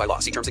 Void where prohibited by law.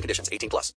 See terms and conditions. 18+.